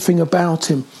 everything about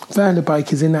him. Van der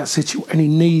Beek is in that situation, and he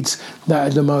needs that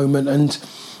at the moment. And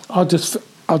I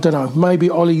don't know, maybe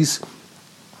Ollie's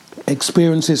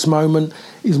experience this moment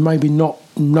is maybe not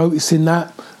noticing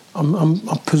that. I'm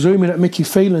presuming that Mickey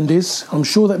Phelan is. I'm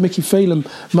sure that Mickey Phelan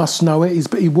must know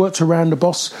it. He worked around the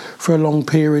boss for a long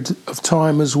period of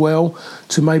time as well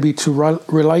to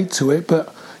relate to it.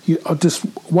 But it just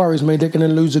worries me they're going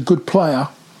to lose a good player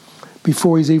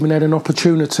before he's even had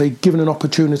given an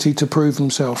opportunity to prove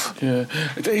himself. Yeah,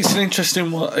 it's an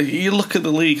interesting one. You look at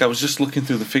the league, I was just looking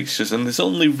through the fixtures, and there's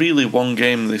only really one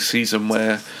game this season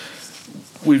where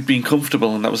we've been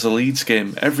comfortable, and that was the Leeds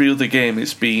game. Every other game,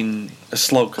 it's been a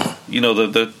slog.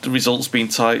 The results been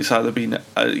tight. It's either been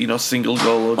a single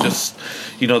goal or just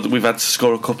that we've had to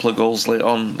score a couple of goals late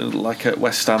on, like at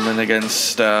West Ham and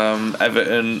against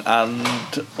Everton and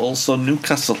also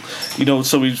Newcastle.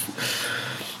 So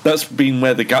that's been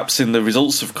where the gaps in the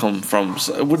results have come from.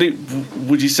 So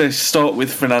would you say start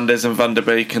with Fernandes and Van der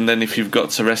Beek, and then if you've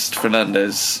got to rest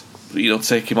Fernandes,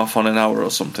 take him off on an hour or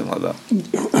something like that?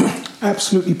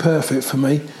 Absolutely perfect for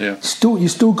me. Yeah. You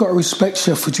still got to respect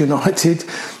Sheffield United.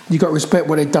 You got to respect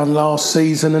what they've done last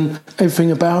season and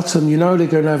everything about them. They're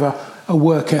going to have a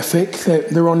work ethic.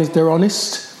 They're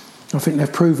honest. I think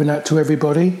they've proven that to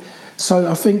everybody. So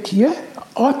I think,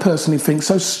 I personally think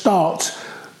so. Start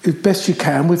as best you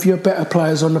can with your better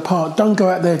players on the park. Don't go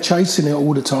out there chasing it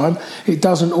all the time. It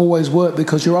doesn't always work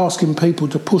because you're asking people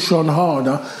to push on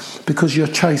harder because you're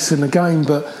chasing the game.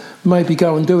 But maybe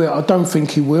go and do it. I don't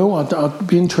think he will. I'd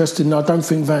be interested. I don't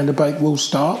think Van der Beek will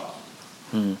start.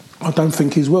 I don't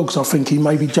think he will because I think he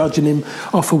may be judging him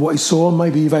off of what he saw.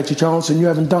 Maybe you've had your chance and you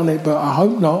haven't done it, but I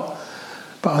hope not.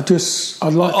 But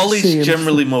I'd like Ollie's to see him.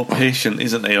 Generally more patient,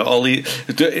 isn't he? Ollie,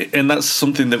 and that's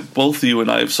something that both you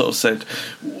and I have sort of said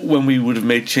when we would have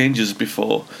made changes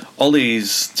before.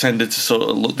 Ollie's tended to sort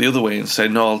of look the other way and say,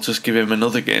 no, I'll just give him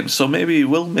another game. So maybe he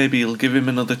will. Maybe he'll give him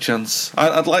another chance.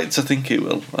 I'd like to think he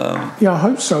will. I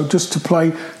hope so. Just to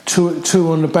play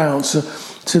two on the bounce.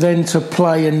 To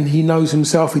play, and he knows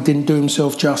himself he didn't do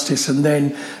himself justice, and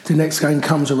then the next game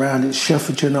comes around, it's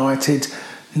Sheffield United,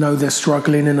 they're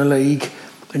struggling in the league,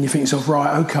 and you think to yourself,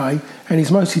 right, okay, and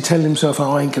he's mostly telling himself,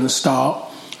 I ain't going to start,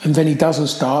 and then he doesn't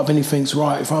start, then he thinks,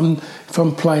 right, if I'm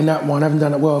playing that one, I haven't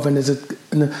done it well, then there's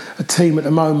a team at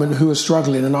the moment who are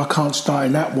struggling and I can't start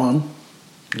in that one.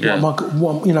 Yeah.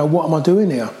 What am I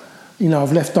doing here?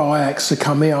 I've left Ajax to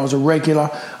come here. I'm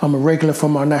a regular for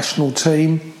my national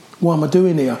team. What am I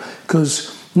doing here?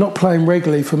 Because not playing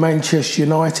regularly for Manchester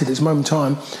United at this moment in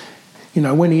time,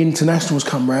 when the internationals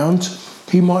come round,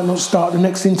 he might not start the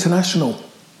next international.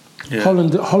 Yeah.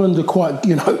 Holland are quite,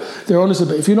 they're honest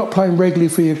about it. If you're not playing regularly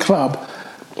for your club,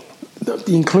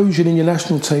 the inclusion in your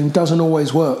national team doesn't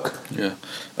always work. Yeah.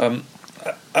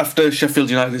 After Sheffield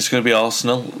United, it's going to be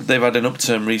Arsenal. They've had an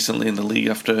upturn recently in the league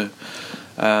after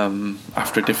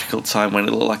a difficult time when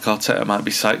it looked like Arteta might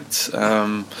be sacked.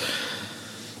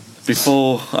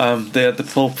 Before they had the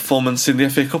poor performance in the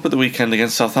FA Cup at the weekend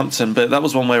against Southampton, but that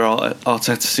was one where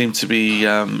Arteta seemed to be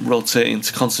rotating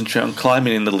to concentrate on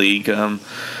climbing in the league.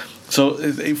 So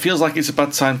it feels like it's a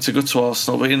bad time to go to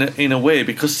Arsenal, but in a way,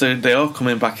 because they are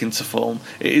coming back into form,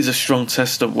 it is a strong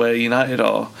test of where United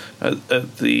are at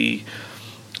the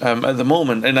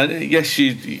moment. And yes,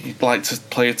 you'd like to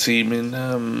play a team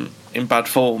in bad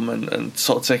form and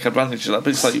sort of take advantage of that. But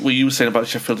it's like what you were saying about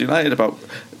Sheffield United, about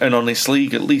an honest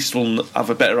league. At least we'll have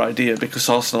a better idea because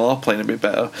Arsenal are playing a bit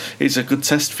better. It's a good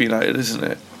test for United, isn't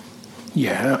it?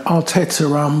 Yeah,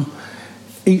 Arteta.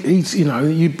 He's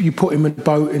you put him in a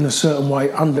boat in a certain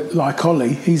way. Like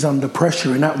Ollie, he's under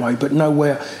pressure in that way, but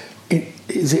nowhere it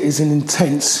is an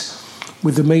intense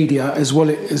with the media as well.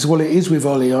 It is with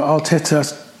Ollie.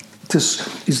 Arteta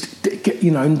just is,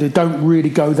 they don't really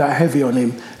go that heavy on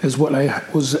him as what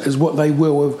they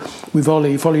will with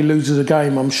Ollie. If Ollie loses a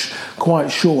game, I'm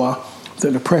quite sure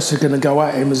that the press are going to go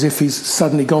at him as if he's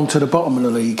suddenly gone to the bottom of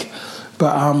the league.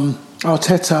 But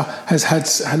Arteta has had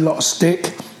a lot of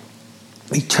stick.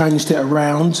 He changed it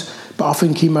around, but I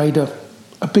think he made a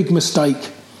big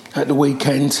mistake at the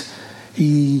weekend.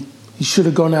 He should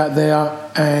have gone out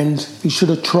there and he should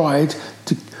have tried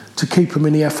to keep him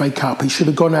in the FA Cup. He should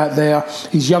have gone out there.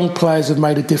 His young players have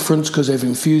made a difference because they're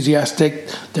enthusiastic,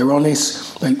 they're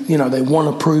honest, they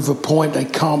want to prove a point. They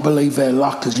can't believe their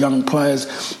luck as young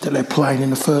players that they're playing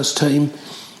in the first team.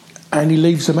 And he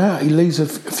leaves them out. He leaves a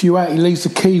few out. He leaves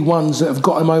the key ones that have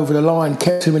got him over the line,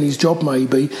 kept him in his job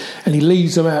maybe, and he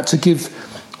leaves them out to give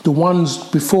the ones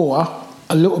before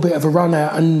a little bit of a run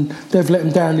out, and they've let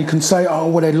them down. You can say,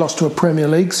 they lost to a Premier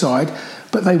League side,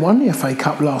 but they won the FA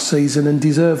Cup last season, and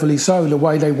deservedly so. The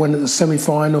way they went at the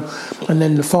semi-final and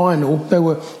then the final, they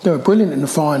were brilliant in the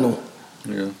final.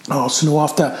 Yeah. Arsenal,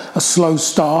 after a slow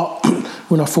start,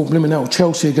 when I thought,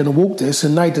 Chelsea are going to walk this,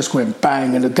 and they just went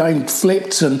bang, and the game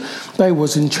flipped, and they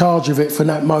was in charge of it from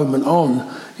that moment on.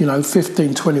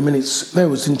 15, 20 minutes, they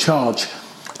was in charge.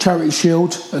 Charity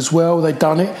Shield as well, they'd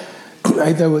done it.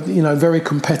 They were, very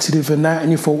competitive in that,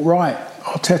 and you thought, right,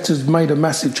 Arteta's made a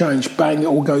massive change. Bang, it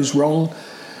all goes wrong.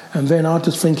 And then I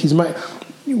just think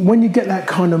when you get that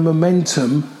kind of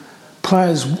momentum,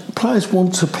 players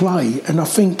want to play, and I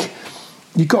think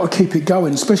you've got to keep it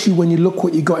going, especially when you look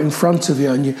what you got in front of you,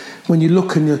 and when you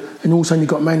look and all of a sudden you've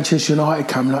got Manchester United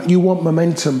coming up. You want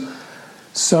momentum.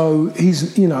 So you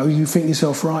think to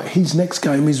yourself, right, his next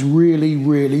game is really,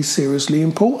 really seriously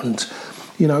important.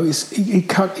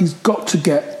 He's got to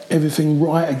get everything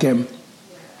right again.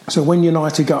 So when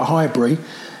United got Highbury,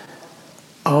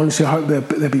 I honestly hope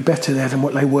they'll be better there than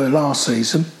what they were last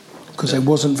season, because they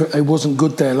wasn't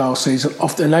good there last season.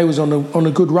 And they was on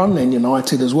a good run then,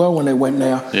 United as well, when they went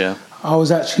there. Yeah. I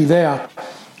was actually there,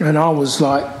 and I was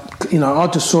like, I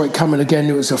just saw it coming again.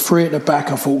 It was a three at the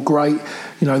back. I thought, great,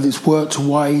 this worked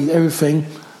away, everything.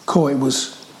 Cool,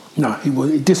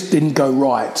 it just didn't go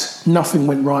right. Nothing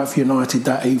went right for United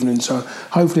that evening. So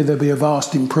hopefully there'll be a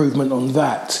vast improvement on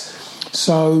that.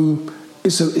 So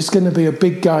it's going to be a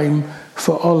big game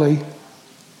for Ollie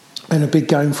and a big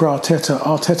game for Arteta.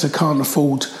 Arteta can't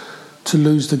afford to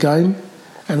lose the game,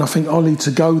 and I think Ollie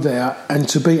to go there and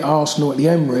to beat Arsenal at the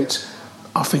Emirates,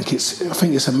 I think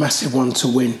it's a massive one to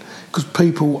win, because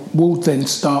people will then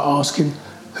start asking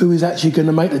who is actually going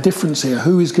to make the difference here,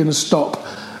 who is going to stop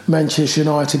Manchester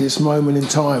United at this moment in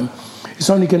time. It's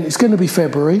going to be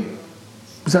February.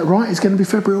 Is that right? It's going to be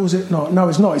February, or is it not? No,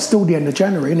 it's not. It's still the end of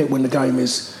January, isn't it, when the game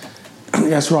is?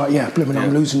 That's right, yeah.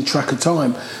 I'm losing track of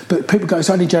time. But people go, it's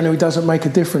only January, doesn't make a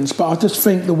difference. But I just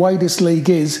think the way this league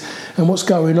is and what's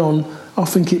going on, I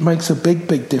think it makes a big,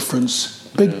 big difference.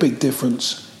 Big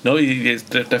difference. No, it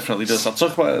definitely does. I'll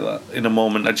talk about that in a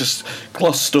moment. I just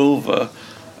glossed over.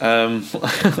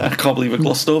 I can't believe I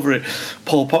glossed over it.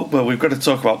 Paul Pogba. We've got to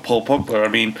talk about Paul Pogba. I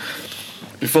mean,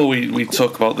 before we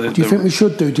talk about the... Do you think we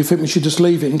should do? Do you think we should just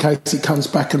leave it in case it comes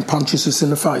back and punches us in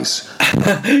the face?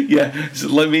 Yeah,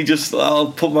 so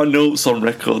I'll put my notes on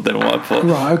record then what I put.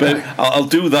 Right, okay. But I'll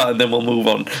do that and then we'll move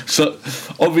on. So,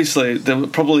 obviously,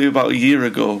 probably about a year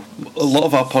ago, a lot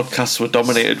of our podcasts were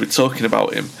dominated with talking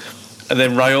about him. And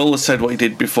then Raiola said what he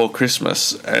did before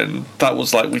Christmas, and that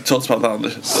was like, we talked about that on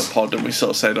the pod, and we sort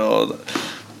of said,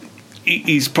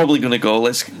 he's probably going to go,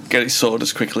 let's get it sorted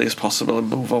as quickly as possible and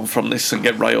move on from this and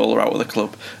get Raiola out of the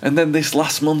club. And then this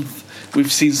last month,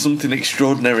 we've seen something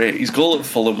extraordinary. His goal at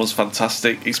Fulham was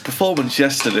fantastic. His performance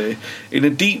yesterday in a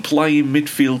deep-lying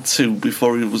midfield 2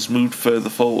 before he was moved further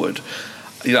forward.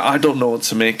 I don't know what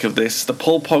to make of this. The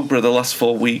Paul Pogba the last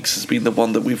 4 weeks has been the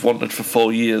one that we've wanted for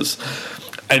 4 years.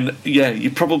 And yeah,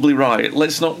 you're probably right.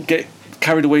 Let's not get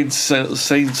carried away in saying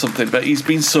something, but he's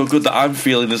been so good that I'm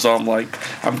feeling as though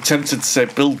I'm tempted to say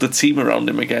build the team around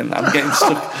him again. I'm getting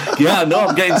stuck. Yeah, I know,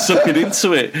 I'm getting suckered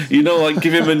into it. Like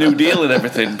give him a new deal and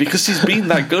everything, because he's been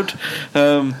that good.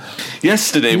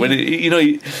 Yesterday, when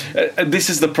and this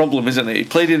is the problem, isn't it? He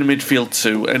played in a midfield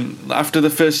 2, and after the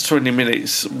first 20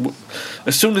 minutes,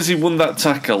 as soon as he won that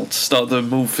tackle to start the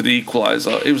move for the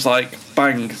equaliser, it was like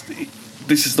bang.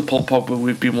 This is the Paul Pogba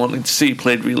we've been wanting to see. He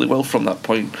played really well from that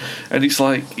point. And it's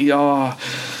like, he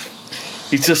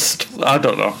just, I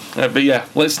don't know. But yeah,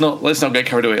 let's not get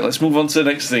carried away. Let's move on to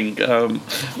the next thing.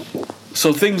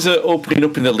 So things are opening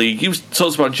up in the league. You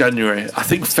talked about January. I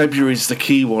think February is the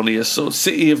key one here. So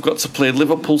City have got to play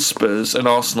Liverpool, Spurs and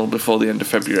Arsenal before the end of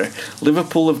February.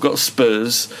 Liverpool have got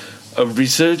Spurs, a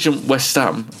resurgent West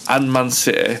Ham and Man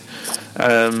City.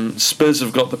 Spurs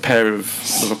have got the pair of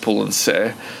Liverpool and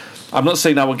City. I'm not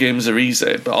saying our games are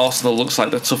easy, but Arsenal looks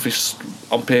like the toughest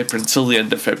on paper until the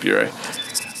end of February.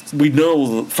 we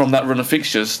know from that run of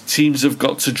fixtures, teams have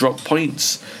got to drop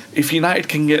points. If United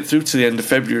can get through to the end of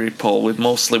February, Paul, with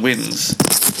mostly wins,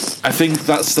 I think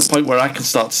that's the point where I can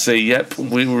start to say, yep,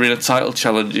 we were in a title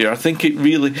challenge here. I think it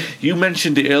really... You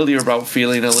mentioned it earlier about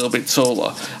feeling a little bit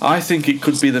taller. I think it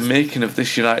could be the making of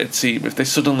this United team if they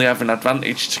suddenly have an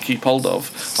advantage to keep hold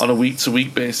of on a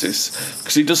week-to-week basis.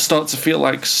 Because it does start to feel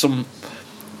like some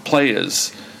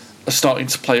players are starting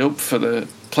to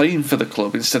playing for the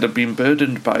club instead of being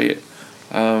burdened by it.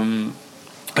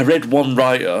 I read one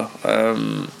writer,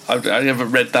 I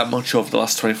haven't read that much over the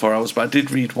last 24 hours, but I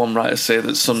did read one writer say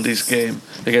that Sunday's game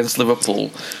against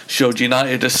Liverpool showed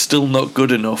United are still not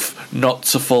good enough not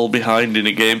to fall behind in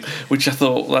a game, which I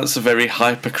thought that's a very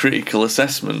hypercritical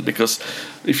assessment, because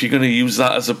if you're going to use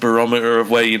that as a barometer of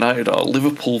where United are,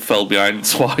 Liverpool fell behind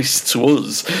twice to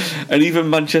us, and even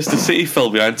Manchester City fell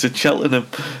behind to Cheltenham.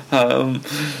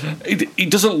 It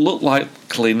doesn't look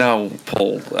likely now,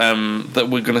 Paul, that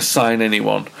we're going to sign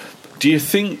anyone. Do you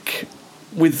think,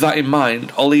 with that in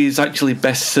mind, Ollie is actually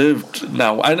best served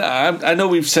now? I know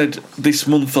we've said this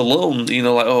month alone,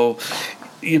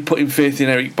 you're putting faith in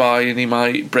Eric Bailly and he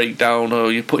might break down,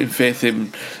 or you're putting faith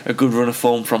in a good run of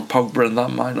form from Pogba and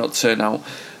that might not turn out.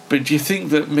 But do you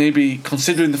think that maybe,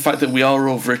 considering the fact that we are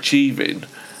overachieving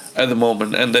at the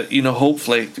moment, and that,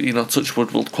 hopefully,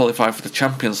 Touchwood will qualify for the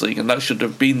Champions League, and that should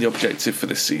have been the objective for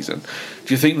this season,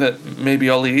 do you think that maybe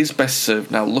Ollie is best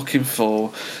served now looking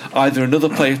for either another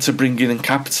player to bring in and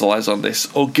capitalise on this,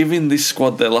 or giving this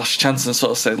squad their last chance and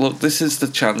sort of say, look, this is the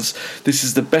chance, this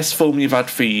is the best form you've had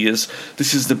for years,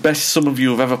 this is the best some of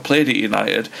you have ever played at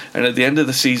United, and at the end of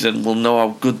the season we'll know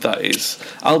how good that is,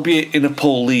 albeit in a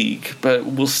poor league, but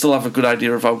we'll still have a good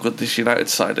idea of how good this United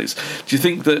side is. Do you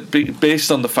think that,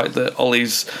 based on the fact that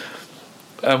Ollie's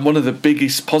one of the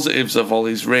biggest positives of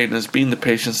Ollie's reign has been the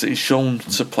patience that he's shown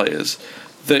to players,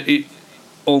 that it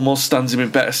almost stands him in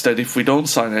better stead if we don't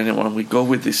sign anyone and we go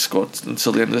with this squad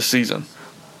until the end of the season?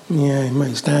 Yeah, he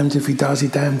makes damned if he does, he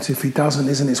damned if he doesn't,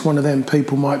 isn't it? It's one of them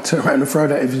people might turn around and throw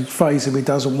that in his face if it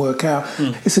doesn't work out.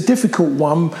 It's a difficult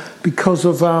one because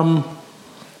of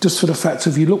just for the fact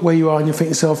of, you look where you are and you think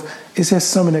to yourself, is there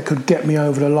something that could get me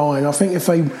over the line? I think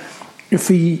if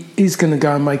he is going to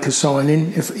go and make a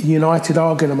signing, if United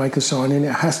are going to make a signing,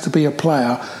 it has to be a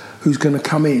player who's going to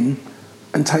come in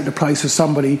and take the place of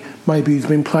somebody maybe who's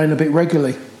been playing a bit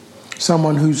regularly,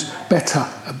 someone who's better,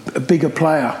 a bigger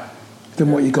player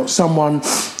than what you got, someone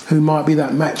who might be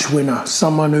that match winner,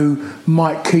 someone who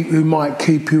might keep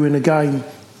you in a game.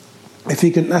 If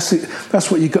he can, that's it. That's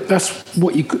what you got. That's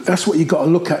what you got to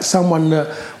look at. Someone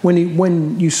that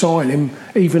when you sign him,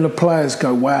 even the players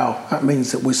go, "Wow, that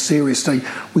means that we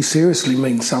seriously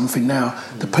mean something now."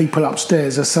 The people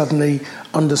upstairs are suddenly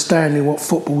understanding what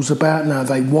football's about now.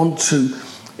 They want to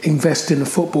invest in the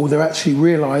football. They're actually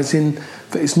realising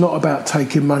that it's not about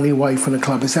taking money away from the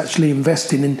club. It's actually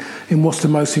investing in what's the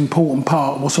most important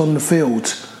part, what's on the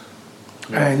field.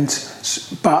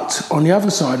 But on the other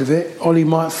side of it, Ollie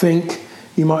might think,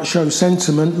 he might show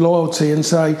sentiment, loyalty, and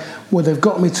say, well, they've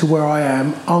got me to where I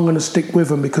am, I'm going to stick with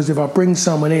them, because if I bring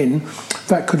someone in,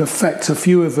 that could affect a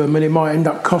few of them and it might end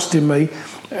up costing me,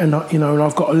 and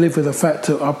I've got to live with the fact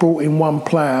that I brought in one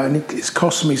player and it's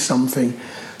cost me something.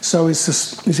 So is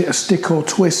it a stick or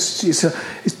twist?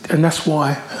 And that's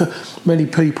why many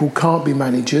people can't be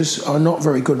managers, are not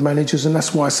very good managers, and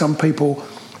that's why some people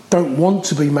don't want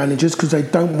to be managers, because they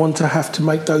don't want to have to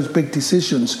make those big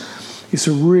decisions. It's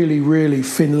a really, really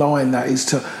thin line, that is,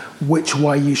 to which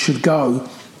way you should go.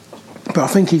 But I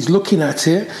think he's looking at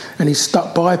it and he's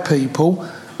stuck by people.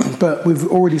 But we've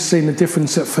already seen the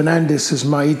difference that Fernandes has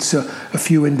made to a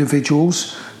few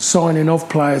individuals. Signing of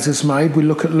players has made. We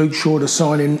look at Luke Shaw, the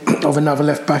signing of another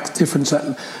left-back, difference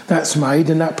that's made.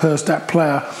 And that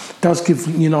player does give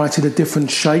United a different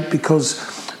shape, because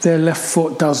their left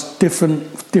foot does different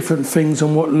things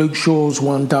than what Luke Shaw's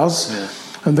one does. Yeah.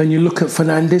 And then you look at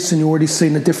Fernandes and you've already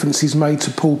seen the difference he's made to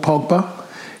Paul Pogba.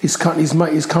 He's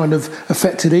kind of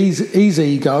affected his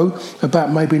ego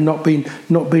about maybe not being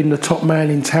the top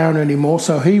man in town anymore,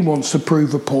 so he wants to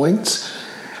prove a point.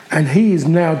 And he is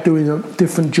now doing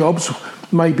different jobs,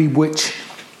 maybe which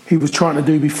he was trying to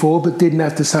do before but didn't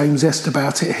have the same zest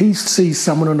about it. He sees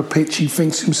someone on the pitch, he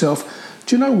thinks to himself,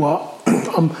 do you know what?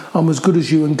 I'm as good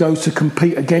as you, and goes to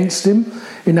compete against him,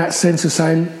 in that sense of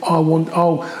saying, I'm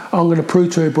going to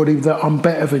prove to everybody that I'm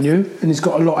better than you, and he's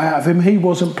got a lot out of him. He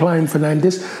wasn't playing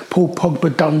Fernandes. Paul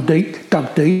Pogba dug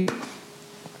deep,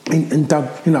 and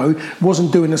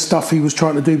wasn't doing the stuff he was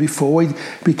trying to do before. He'd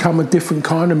become a different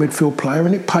kind of midfield player,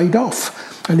 and it paid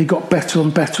off, and he got better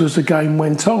and better as the game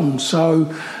went on.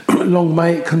 So long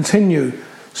may it continue.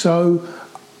 So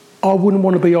I wouldn't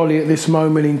want to be Ollie at this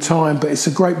moment in time, but it's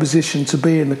a great position to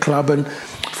be in the club. And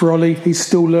for Ollie, he's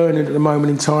still learning at the moment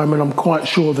in time, and I'm quite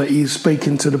sure that he's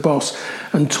speaking to the boss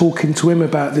and talking to him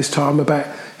about this time, about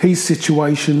his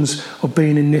situations of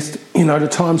being in this, the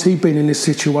times he's been in this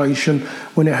situation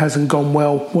when it hasn't gone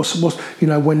well. What's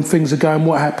when things are going,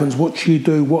 what happens? What should you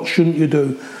do? What shouldn't you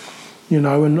do?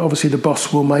 And obviously the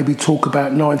boss will maybe talk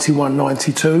about 91,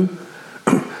 92,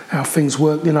 how things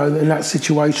worked, in that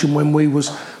situation when we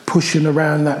was pushing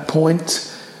around that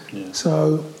point. Yeah.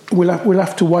 So we'll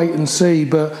have to wait and see,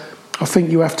 but I think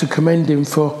you have to commend him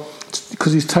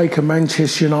because he's taken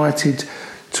Manchester United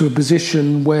to a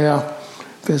position where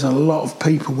there's a lot of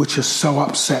people which are so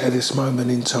upset at this moment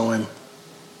in time.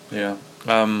 Yeah.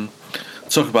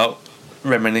 Talk about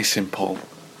reminiscing, Paul.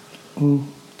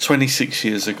 26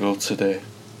 years ago today,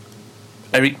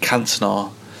 Eric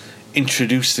Cantona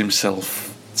introduced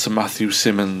himself to Matthew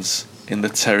Simmons in the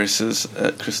terraces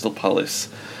at Crystal Palace.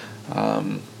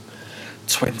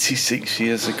 26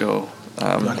 years ago.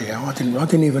 Bloody hell, I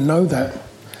didn't even know that.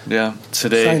 Yeah,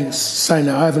 today. Saying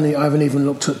that, I haven't even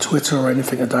looked at Twitter or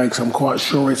anything today because I'm quite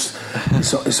sure it's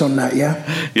on that.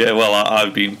 Yeah. Yeah, well,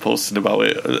 I've been posting about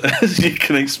it, as you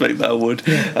can expect that I would.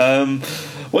 Yeah.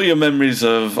 What are your memories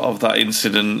of that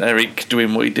incident, Eric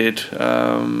doing what he did?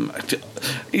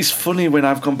 It's funny when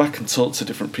I've gone back and talked to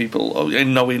different people,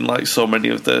 and knowing like so many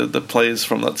of the players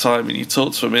from that time, and you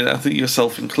talk to them, and I think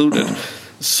yourself included.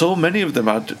 So many of them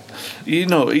had,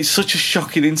 it's such a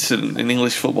shocking incident in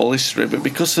English football history, but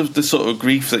because of the sort of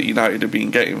grief that United had been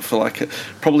getting for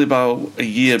probably about a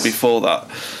year before that,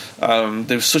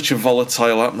 there was such a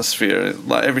volatile atmosphere.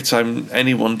 Like every time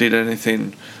anyone did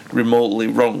anything remotely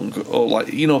wrong, or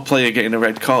a player getting a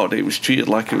red card, it was treated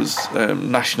like it was a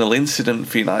national incident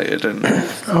for United. And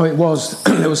it was.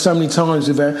 There was so many times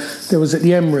there was at the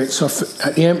Emirates,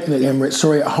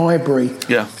 at Highbury.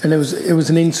 Yeah. And it was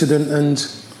an incident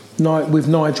with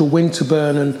Nigel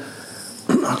Winterburn, and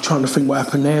I'm trying to think what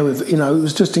happened there. It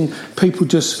was just people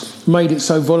just made it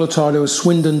so volatile. There was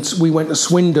Swindon. We went to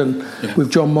Swindon with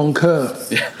John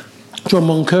Moncur. Yeah. John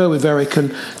Moncur with Eric,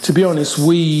 and to be honest,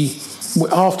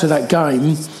 after that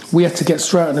game, we had to get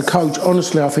straight on the coach.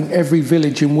 Honestly, I think every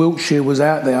village in Wiltshire was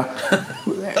out there.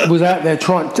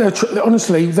 Trying.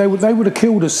 Honestly, they would have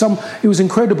killed us. It was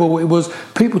incredible. It was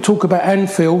people talk about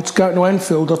Anfield, going to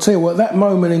Anfield. I'll tell you what, that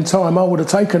moment in time, I would have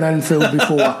taken Anfield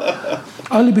before.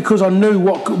 Only because I knew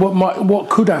what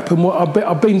could happen.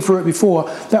 I've been through it before.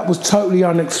 That was totally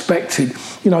unexpected.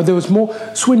 There was more.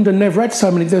 Swindon never had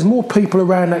so many. There's more people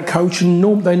around that coach, and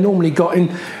they normally got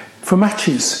in for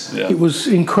matches. Yeah. It was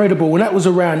incredible, and that was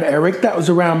around Eric. That was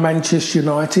around Manchester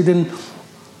United, and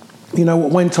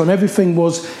what went on. Everything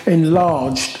was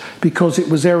enlarged because it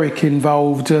was Eric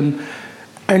involved, and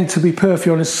to be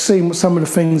perfectly honest, seeing some of the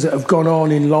things that have gone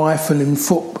on in life and in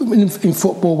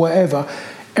football, whatever.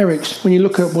 Eric, when you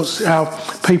look at how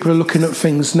people are looking at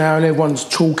things now, and everyone's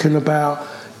talking about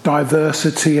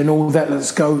diversity and all that,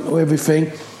 let's go,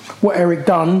 everything. What Eric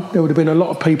done, there would have been a lot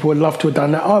of people who would love to have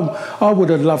done that. I would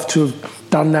have loved to have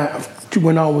done that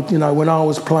when I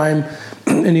was playing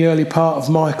in the early part of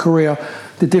my career.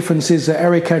 The difference is that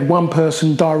Eric had one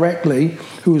person directly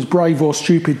who was brave or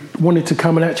stupid, wanted to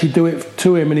come and actually do it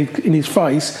to him in his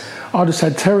face. I just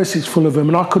had terraces full of them,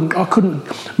 and I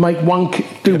couldn't make one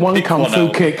kung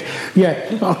fu kick.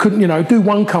 Yeah, I couldn't, do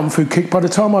one kung fu kick. By the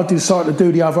time I decided to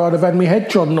do the other, I'd have had my head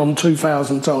trodden on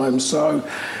 2,000 times. So,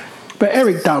 but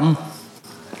Eric Dunn,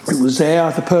 it was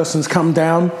there. The person's come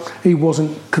down. He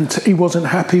wasn't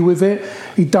happy with it.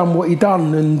 He'd done what he'd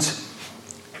done,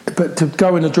 but to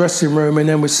go in the dressing room, and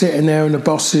then we're sitting there, and the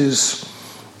boss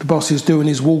is doing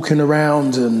his walking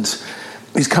around, and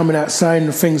he's coming out saying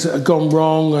the things that have gone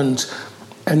wrong, and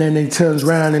then he turns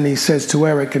around and he says to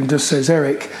Eric, and just says,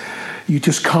 Eric, you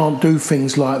just can't do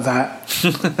things like that.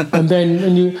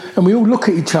 and we all look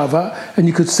at each other, and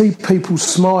you could see people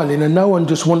smiling, and no one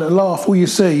just wanted to laugh. All you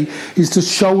see is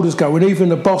just shoulders going. Even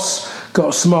the boss got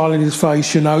a smile in his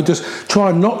face, just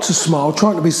trying not to smile,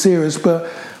 trying to be serious,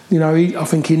 but I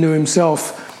think he knew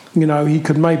himself. He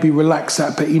could maybe relax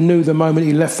that, but he knew the moment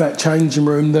he left that changing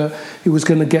room that it was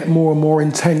going to get more and more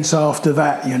intense after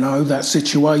that, that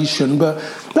situation. But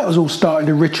that was all starting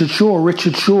to Richard Shaw.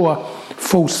 Richard Shaw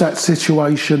forced that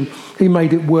situation. He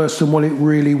made it worse than what it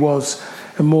really was.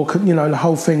 And more, the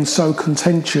whole thing's so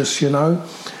contentious,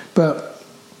 But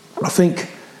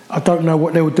I don't know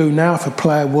what they would do now if a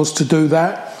player was to do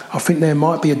that. I think there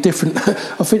might be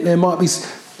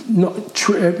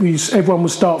everyone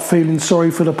would start feeling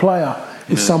sorry for the player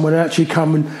if someone actually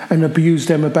come and abuse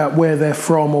them about where they're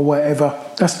from or whatever.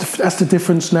 That's the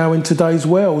difference now in today's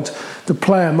world. The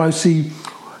player mostly,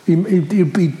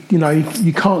 he'd be,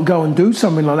 you can't go and do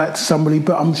something like that to somebody,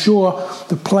 but I'm sure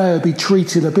the player would be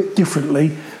treated a bit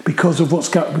differently because of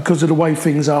because of the way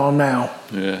things are now.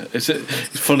 Yeah, it's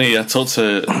funny. I talked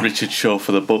to Richard Shaw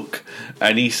for the book,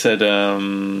 and he said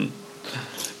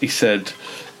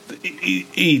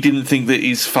he didn't think that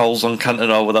his fouls on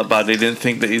Cantona were that bad. He didn't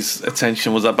think that his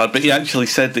attention was that bad. But he actually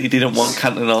said that he didn't want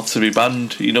Cantona to be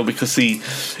banned, because he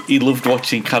loved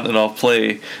watching Cantona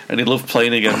play and he loved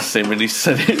playing against him. And he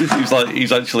said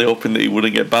he's actually hoping that he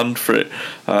wouldn't get banned for it.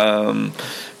 I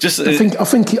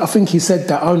think he said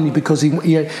that only because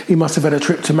he must have had a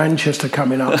trip to Manchester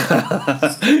coming up.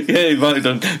 Yeah, he might have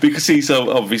done, because he's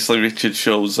obviously Richard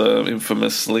Shaw's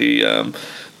infamously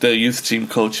the youth team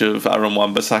coach of Aaron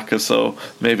Wan-Bissaka, so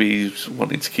maybe he's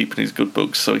wanting to keep in his good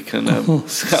books so he can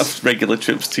have regular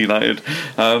trips to United.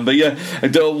 But yeah,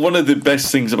 one of the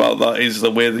best things about that is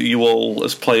the way that you all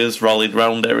as players rallied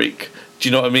round Eric. Do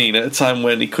you know what I mean? At a time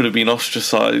when he could have been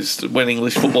ostracised, when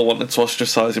English football wanted to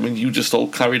ostracise him, and you just all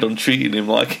carried on treating him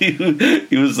like he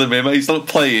was the man. He's not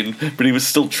playing, but he was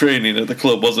still training at the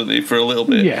club, wasn't he, for a little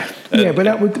bit?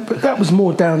 But that was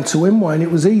more down to him, Wayne. It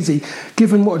was easy.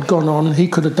 Given what had gone on, he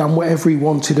could have done whatever he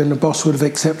wanted, and the boss would have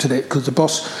accepted it, because the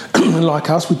boss, like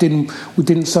us, we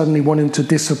didn't suddenly want him to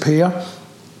disappear,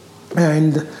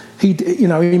 and. He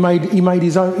made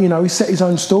his own. He set his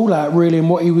own stall out really, in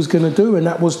what he was going to do, and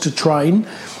that was to train.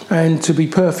 And to be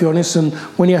perfectly honest, and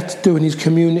when he had to do in his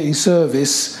community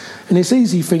service, and it's an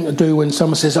easy thing to do when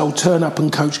someone says, "Oh, turn up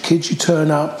and coach kids." You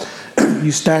turn up,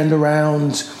 you stand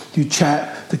around, you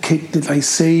chat. The kid that they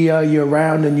see you're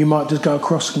around, and you might just go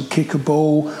across and kick a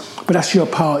ball, but that's your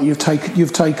part. You've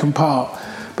taken part.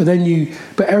 But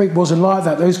Eric wasn't like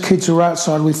that. Those kids were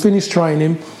outside. We finished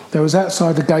training. They was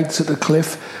outside the gates at the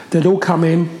cliff. They'd all come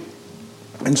in,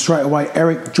 and straight away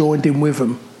Eric joined in with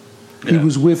them. Yeah. He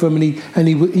was with them, and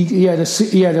he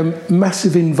had a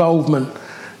massive involvement.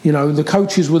 The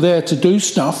coaches were there to do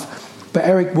stuff, but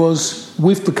Eric was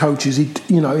with the coaches.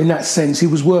 In that sense, he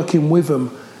was working with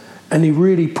them, and he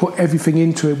really put everything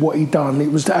into it. What he'd done,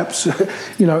 it was absolute.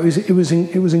 It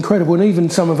was incredible. And even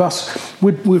some of us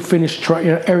would finish.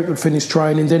 Eric would finish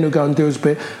training, then he'd go and do his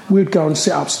bit. We'd go and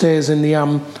sit upstairs in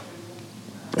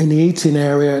the eating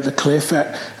area at the cliff,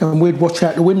 and we'd watch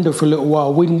out the window for a little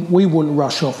while. We wouldn't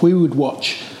rush off. We would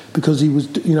watch, because he was,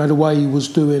 the way he was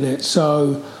doing it.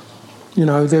 So,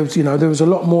 there was a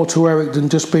lot more to Eric than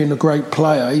just being a great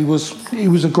player. He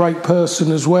was a great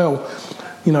person as well.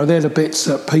 They're the bits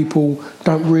that people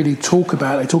don't really talk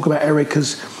about. They talk about Eric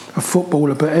as a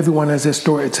footballer, but everyone has their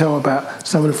story to tell about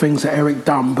some of the things that Eric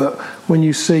done. But when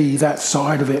you see that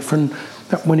side of it, from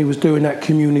that, when he was doing that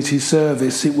community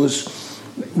service, it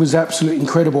was absolutely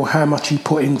incredible how much he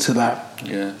put into that.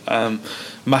 Yeah,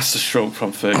 master stroke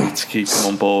from Fergie to keep him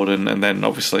on board, and then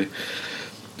obviously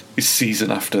his season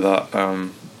after that,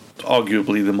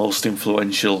 arguably the most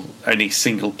influential any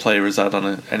single player has had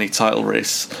on any title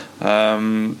race,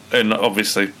 and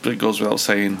obviously it goes without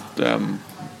saying,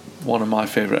 one of my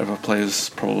favourite ever players,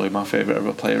 probably my favourite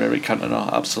ever player, Eric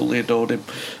Cantona. Absolutely adored him.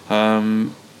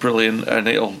 Brilliant, and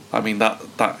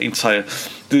that entire.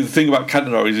 The thing about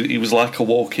Cantona is he was like a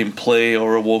walking play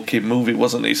or a walking movie,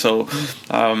 wasn't he? So,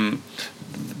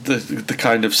 the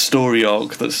kind of story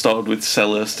arc that started with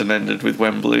Selhurst and ended with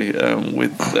Wembley,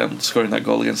 with scoring that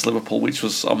goal against Liverpool, which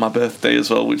was on my birthday as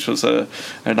well, which was a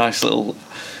nice little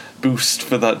boost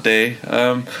for that day.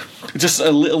 Just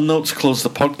a little note to close the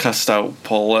podcast out,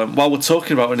 Paul. While we're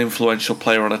talking about an influential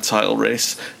player on a title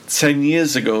race, 10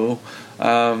 years ago,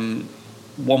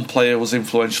 one player was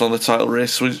influential on the title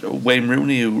race, was Wayne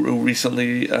Rooney, who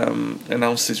recently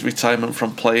announced his retirement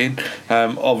from playing.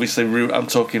 Obviously, I'm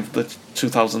talking the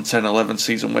 2010-11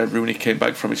 season, where Rooney came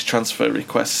back from his transfer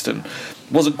request and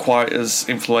wasn't quite as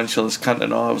influential as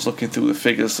Cantona. I was looking through the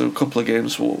figures. There were a couple of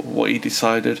games what he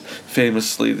decided.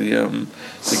 Famously, the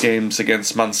games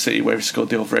against Man City, where he scored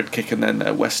the overhead kick, and then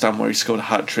at West Ham, where he scored a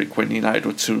hat-trick when United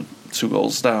were two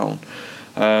goals down.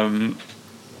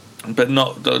 But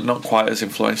not quite as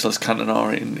influential as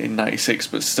Cantona in '96,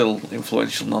 but still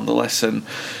influential nonetheless. And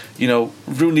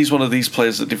Rooney's one of these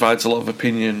players that divides a lot of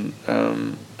opinion,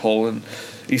 Paul. And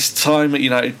his time at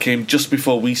United came just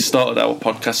before we started our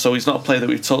podcast, so he's not a player that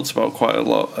we've talked about quite a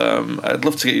lot. I'd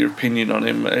love to get your opinion on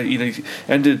him. He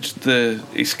ended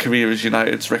his career as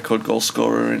United's record goal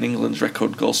scorer and England's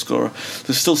record goal scorer.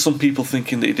 There's still some people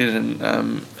thinking that he didn't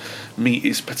meet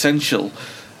his potential.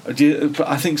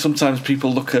 I think sometimes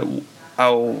people look at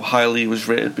how highly he was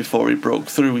rated before he broke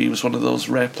through. He was one of those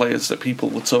rare players that people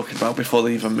were talking about before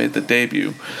they even made the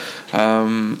debut.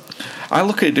 I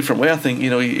look at it a different way. I think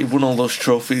he won all those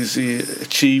trophies. He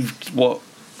achieved what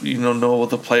no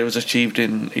other player has achieved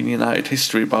in United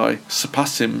history by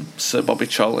surpassing Sir Bobby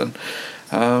Charlton.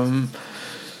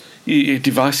 You're a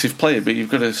divisive player, but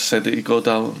you've got to say that he goes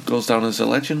down as a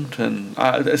legend. And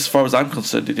as far as I'm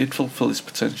concerned, he did fulfil his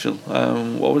potential.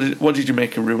 What did you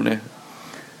make of Rooney?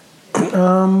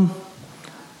 I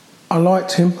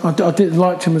liked him. I did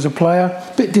liked him as a player.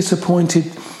 A bit disappointed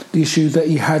the issue that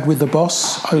he had with the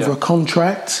boss over a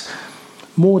contract.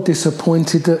 More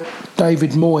disappointed that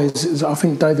David Moyes. I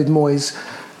think David Moyes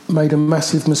made a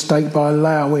massive mistake by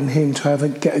allowing him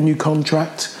to get a new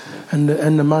contract and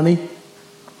the money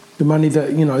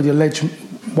that the alleged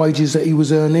wages that he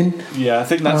was earning. Yeah, I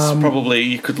think that's probably,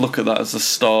 you could look at that as the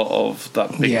start of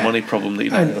that big money problem that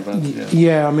United have had.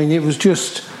 Yeah, I mean, it was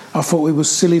just, I thought it was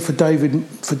silly for David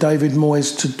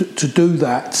Moyes to do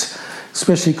that,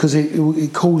 especially because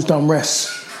it caused unrest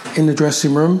in the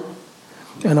dressing room.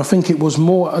 And I think a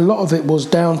lot of it was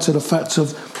down to the fact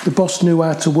of the boss knew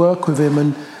how to work with him,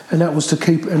 and that was to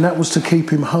keep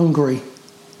him hungry.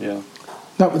 Yeah,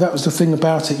 that was the thing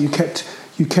about it. You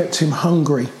kept him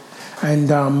hungry, and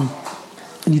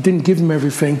you didn't give him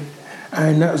everything.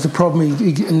 And that was the problem.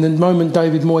 In the moment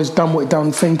David Moyes done what he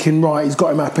done, thinking, right, he's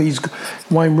got him happy.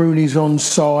 Wayne Rooney's on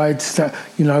side.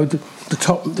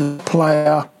 The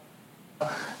player.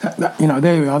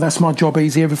 There we are. That's my job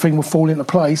easy. Everything will fall into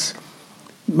place.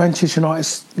 Manchester United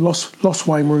lost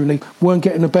Wayne Rooney. Weren't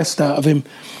getting the best out of him.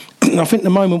 I think the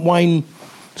moment Wayne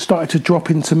started to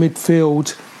drop into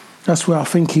midfield, that's where I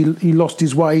think he lost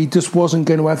his way. He just wasn't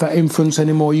going to have that influence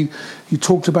anymore. You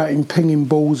talked about him pinging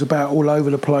balls about all over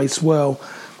the place. Well,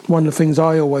 one of the things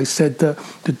I always said, that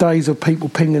the days of people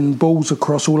pinging balls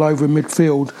across all over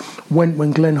midfield went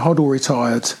when Glenn Hoddle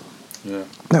retired. Yeah.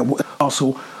 That was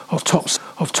Arsenal of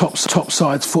top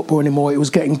sides football anymore. It was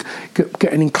getting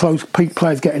in close,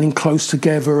 players getting in close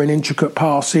together and intricate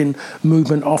passing,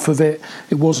 movement off of it.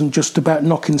 It wasn't just about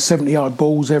knocking 70-yard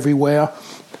balls everywhere.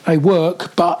 They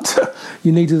work, but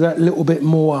you needed that little bit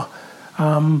more.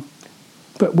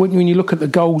 But when you look at the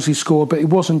goals he scored, but it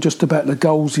wasn't just about the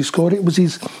goals he scored, it was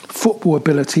his football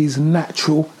ability, his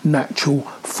natural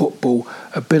football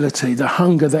ability, the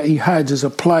hunger that he had as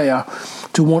a player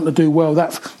to want to do well.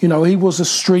 That, he was a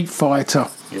street fighter.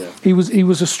 Yeah. He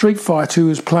was a street fighter who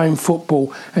was playing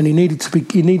football, and he needed to be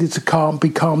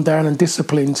calmed down and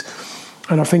disciplined.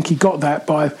 And I think he got that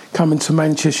by coming to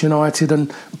Manchester United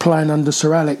and playing under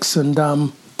Sir Alex, and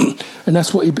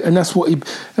that's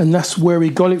where he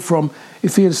got it from.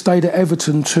 If he had stayed at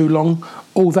Everton too long,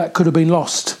 all that could have been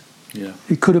lost. Yeah,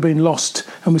 it could have been lost.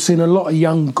 And we've seen a lot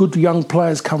of good young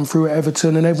players come through at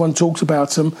Everton, and everyone talks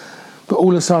about them, but all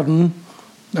of a sudden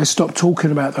they stopped talking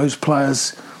about those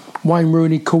players. Wayne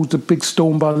Rooney caused a big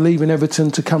storm by leaving Everton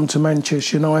to come to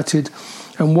Manchester United.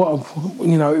 And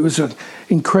it was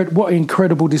what an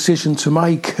incredible decision to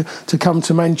make, to come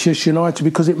to Manchester United,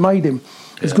 because it made him,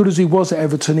 as good as he was at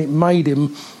Everton, it made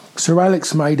him. Sir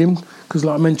Alex made him, because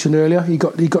like I mentioned earlier, he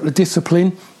got the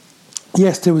discipline.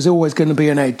 Yes, there was always going to be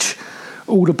an edge.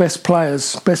 All the best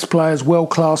players,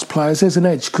 world-class players, there's an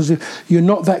edge, because you're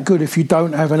not that good if you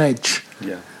don't have an edge.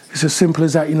 Yeah. It's as simple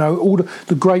as that. All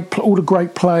the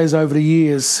great players over the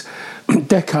years,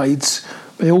 decades,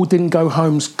 they all didn't go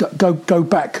home, go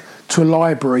back to a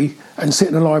library and sit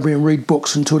in a library and read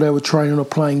books until they were training or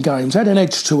playing games. They had an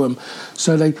edge to them.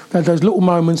 So they had those little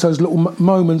moments,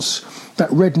 that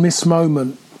red mist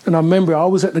moment. And I remember I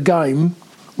was at the game,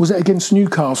 was it against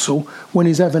Newcastle, when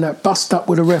he's having that bust up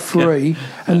with a referee,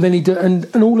 and then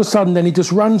and all of a sudden then he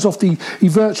just runs off he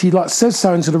virtually says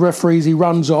something to the referees, he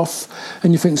runs off,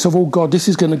 and you think, oh God, this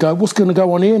is going to go, what's going to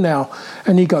go on here now?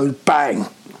 And he goes bang.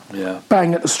 Yeah.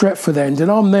 Bang at the Stretford end,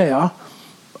 and I'm there.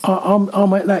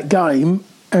 I'm at that game,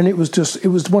 and it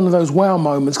was one of those wow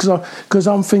moments, because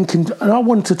I'm thinking, and I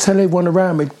wanted to tell everyone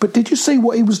around me, but did you see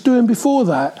what he was doing before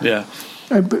that? Yeah.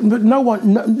 But a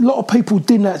lot of people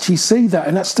didn't actually see that,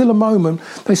 and that's still a moment.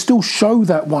 They still show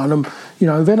that one, and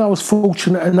then I was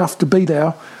fortunate enough to be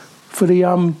there for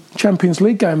the Champions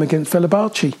League game against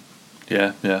Fenerbahce.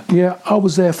 Yeah, I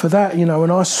was there for that,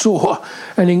 and I saw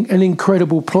an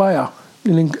incredible player.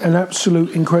 An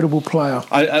absolute incredible player.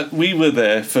 We were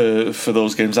there for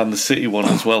those games, and the City one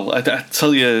as well. I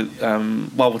tell you,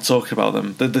 while we're talking about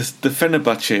them, the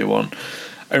Fenerbahce one,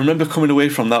 I remember coming away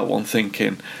from that one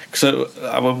thinking, because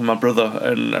I went with my brother,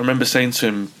 and I remember saying to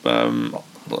him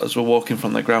as we're walking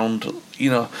from the ground,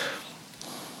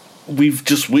 we've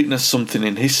just witnessed something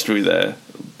in history there.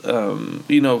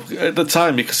 At the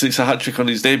time, because it's a hat-trick on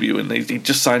his debut, and he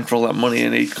just signed for all that money,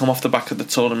 and he'd come off the back of the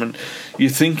tournament,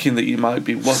 you're thinking that you might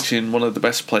be watching one of the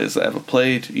best players that ever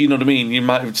played. You know what I mean? You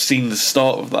might have seen the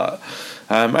start of that.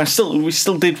 We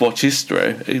still did watch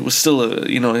history. It was still a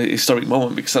historic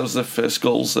moment because that was the first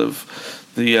goals of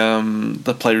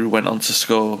the player who went on to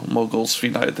score more goals for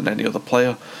United than any other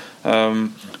player.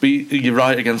 But you're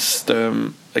right, against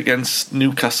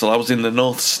Newcastle, I was in the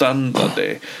North Stand that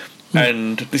day,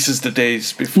 and this is the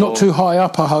days before. Not too high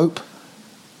up, I hope.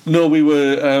 No, we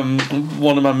were.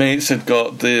 One of my mates had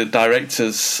got the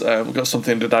directors. We got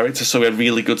something in the directors, so we had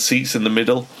really good seats in the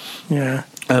middle. Yeah.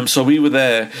 So we were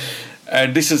there.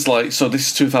 And this is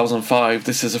 2005.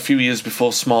 This is a few years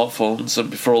before smartphones and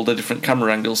before all the different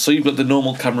camera angles. So you've got the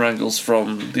normal camera angles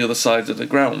from the other side of the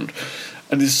ground.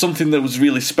 And there's something that was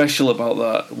really special about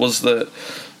that was that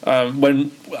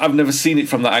when I've never seen it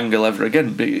from that angle ever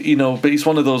again. But it's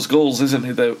one of those goals, isn't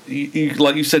it? That he,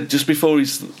 like you said, just before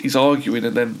he's arguing,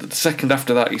 and then the second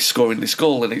after that he's scoring this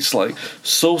goal, and it's like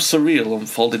so surreal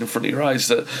unfolding in front of your eyes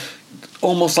that.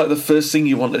 Almost like the first thing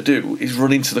you want to do is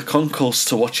run into the concourse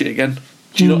to watch it again.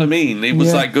 Do you know what I mean? It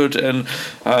was that good. And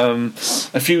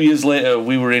a few years later,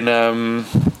 we were in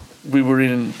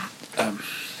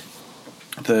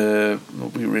the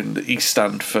East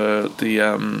Stand for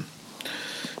the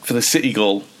City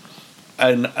goal.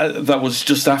 And that was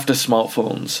just after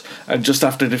smartphones and just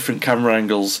after different camera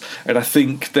angles. And I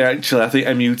think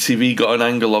MUTV got an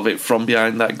angle of it from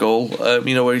behind that goal. Where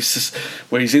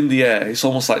he's in the air. It's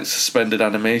almost like suspended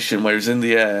animation where he's in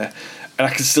the air, and I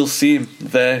can still see him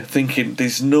there thinking,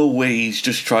 "There's no way he's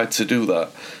just tried to do that,"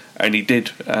 and he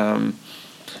did. And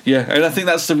I think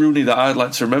that's the Rooney that I'd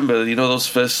like to remember. Those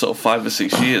first sort of 5 or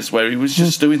 6 years where he was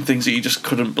just doing things that you just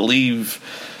couldn't believe.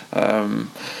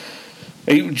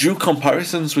 He drew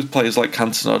comparisons with players like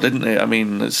Cantona, didn't he? I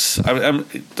mean, I'm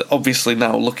obviously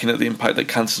now looking at the impact that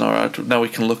Cantona had. Now we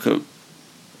can look at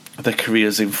their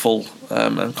careers in full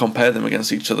and compare them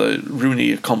against each other.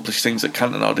 Rooney accomplished things that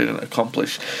Cantona didn't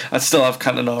accomplish. I'd still have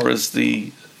Cantona as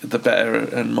the better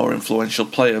and more influential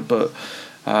player, but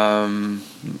I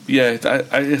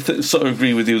sort of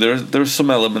agree with you. There are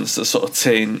some elements that sort of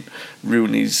taint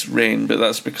Rooney's reign, but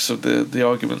that's because of the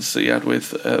arguments that he had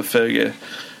with Fergie.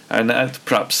 And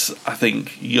perhaps I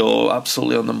think you're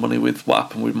absolutely on the money with what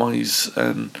happened with Moyes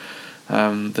and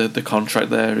the contract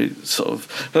there.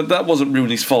 But that wasn't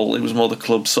Rooney's fault. It was more the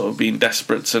club sort of being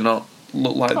desperate to not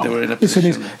look like they were in a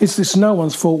position. It's no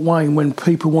one's fault, Wayne, when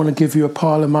people want to give you a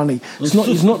pile of money. It's not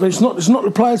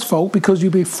the player's fault, because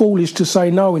you'd be foolish to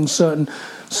say no in certain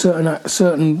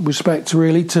respects,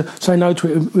 really, to say no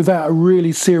to it without a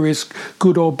really serious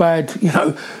good or bad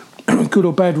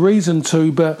reason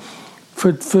to. But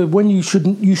for when you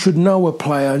should know a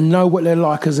player, know what they're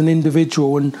like as an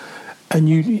individual,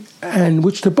 and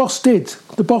which the boss did.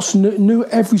 The boss knew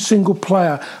every single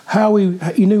player, how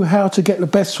he knew how to get the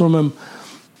best from them.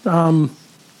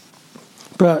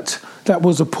 But that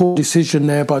was a poor decision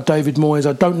there by David Moyes.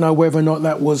 I don't know whether or not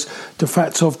that was the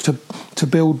fact of to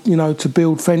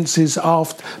build fences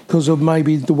after, because of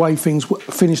maybe the way things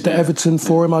finished at Everton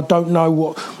for him. I don't know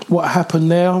what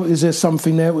happened there. Is there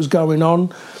something there that was going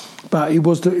on? But it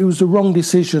was the wrong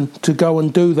decision to go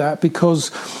and do that,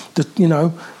 because in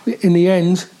the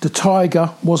end the Tiger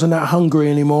wasn't that hungry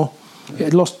anymore.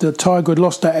 The Tiger had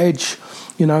lost that edge.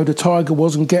 The Tiger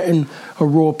wasn't getting a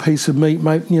raw piece of meat,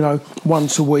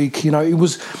 once a week. He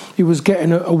was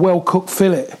getting a well cooked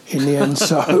fillet in the end.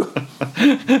 So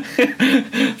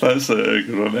that's a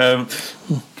good one.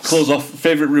 Close off.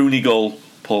 Favourite Rooney goal,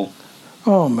 Paul?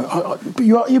 But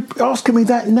you're asking me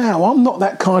that now. I'm not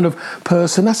that kind of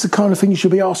person. That's the kind of thing you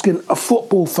should be asking a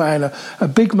football fan, a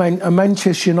big man, a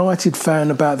Manchester United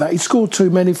fan about that. He scored too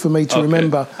many for me to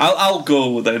remember. I'll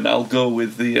go then. I'll go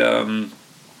with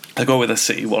a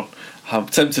City one. I'm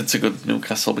tempted to go to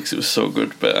Newcastle because it was so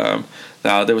good, but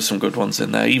there were some good ones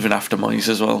in there, even after Moyes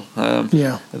as well.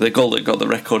 The goal that got the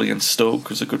record against Stoke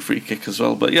was a good free kick as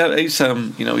well. But yeah, he's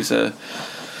he's a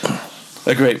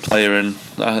great player, and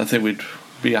I think we'd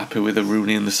be happy with a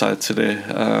Rooney in the side today,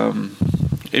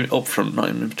 up front, not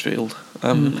in midfield.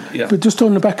 But just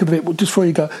on the back of it, just before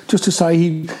you go, just to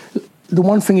say, the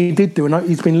one thing he did do, and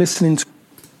he's been listening to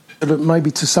maybe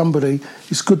to somebody,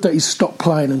 it's good that he stopped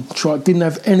playing and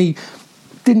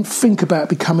didn't think about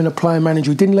becoming a player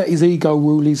manager. He didn't let his ego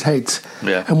rule his head,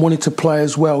 and wanted to play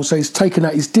as well. So he's taken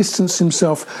that, he's distanced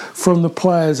himself from the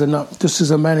players and just as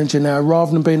a manager now,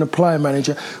 rather than being a player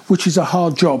manager, which is a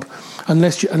hard job.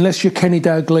 Unless you're Kenny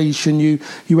Dalglish and you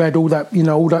had all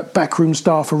that backroom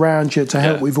staff around you to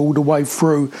help with all the way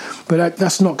through, but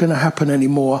that's not going to happen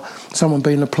anymore. Someone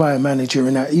being a player manager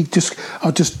and that,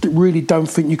 I just really don't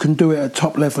think you can do it at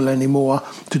top level anymore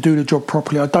to do the job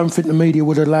properly. I don't think the media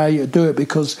would allow you to do it,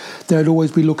 because they'd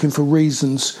always be looking for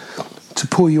reasons to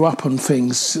pull you up on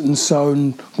things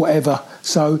and whatever.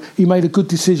 So he made a good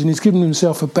decision. He's given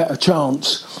himself a better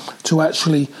chance to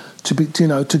actually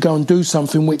to go and do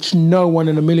something which no one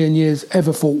in a million years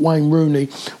ever thought Wayne Rooney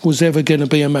was ever going to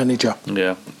be a manager.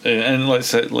 Yeah, and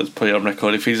let's put it on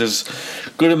record. If he's as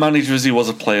good a manager as he was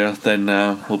a player, then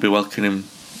we'll be welcoming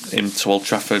him to Old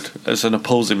Trafford as an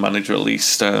opposing manager at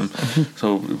least. So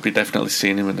we'll be definitely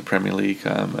seeing him in the Premier League,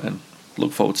 and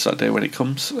look forward to that day when it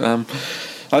comes.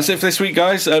 That's it for this week,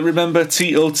 guys. Remember,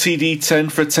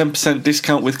 TOTD10 for a 10%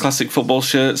 discount with classic football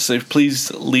shirts. So please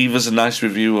leave us a nice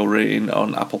review or rating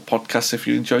on Apple Podcasts if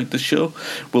you enjoyed the show.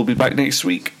 We'll be back next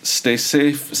week. Stay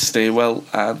safe, stay well,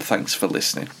 and thanks for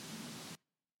listening.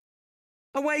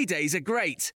 Away days are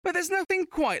great, but there's nothing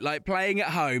quite like playing at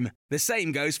home. The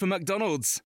same goes for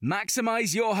McDonald's.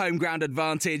 Maximise your home ground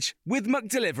advantage with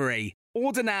McDelivery.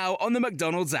 Order now on the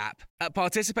McDonald's app. At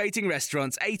participating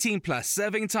restaurants, 18 plus,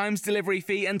 serving times, delivery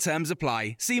fee and terms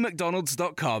apply. See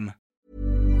mcdonalds.com.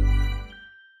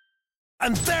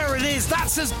 And there it is,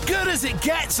 that's as good as it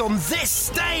gets on this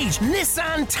stage.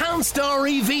 Nissan Townstar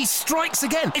EV strikes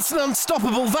again. It's an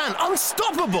unstoppable van,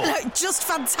 unstoppable. Look, just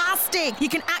fantastic. You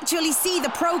can actually see the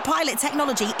Pro Pilot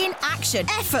technology in action.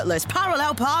 Effortless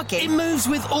parallel parking. It moves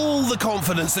with all the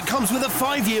confidence that comes with a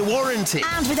 5-year warranty.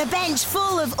 And with a bench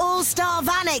full of all-star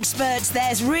van experts,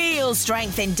 there's real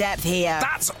strength in depth here.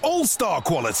 That's all-star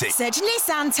quality. Search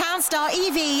Nissan Townstar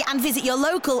EV and visit your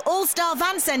local all-star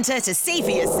van centre to see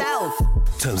for yourself.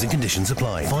 Terms and conditions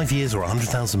apply. 5 years or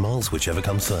 100,000 miles, whichever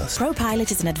comes first. Pro Pilot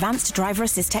is an advanced driver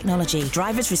assist technology.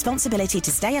 Driver's responsibility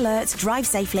to stay alert, drive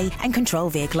safely, and control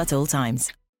vehicle at all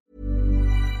times.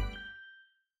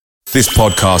 This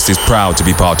podcast is proud to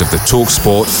be part of the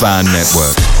TalkSport Fan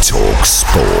Network.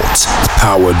 TalkSport.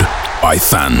 Powered by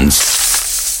fans.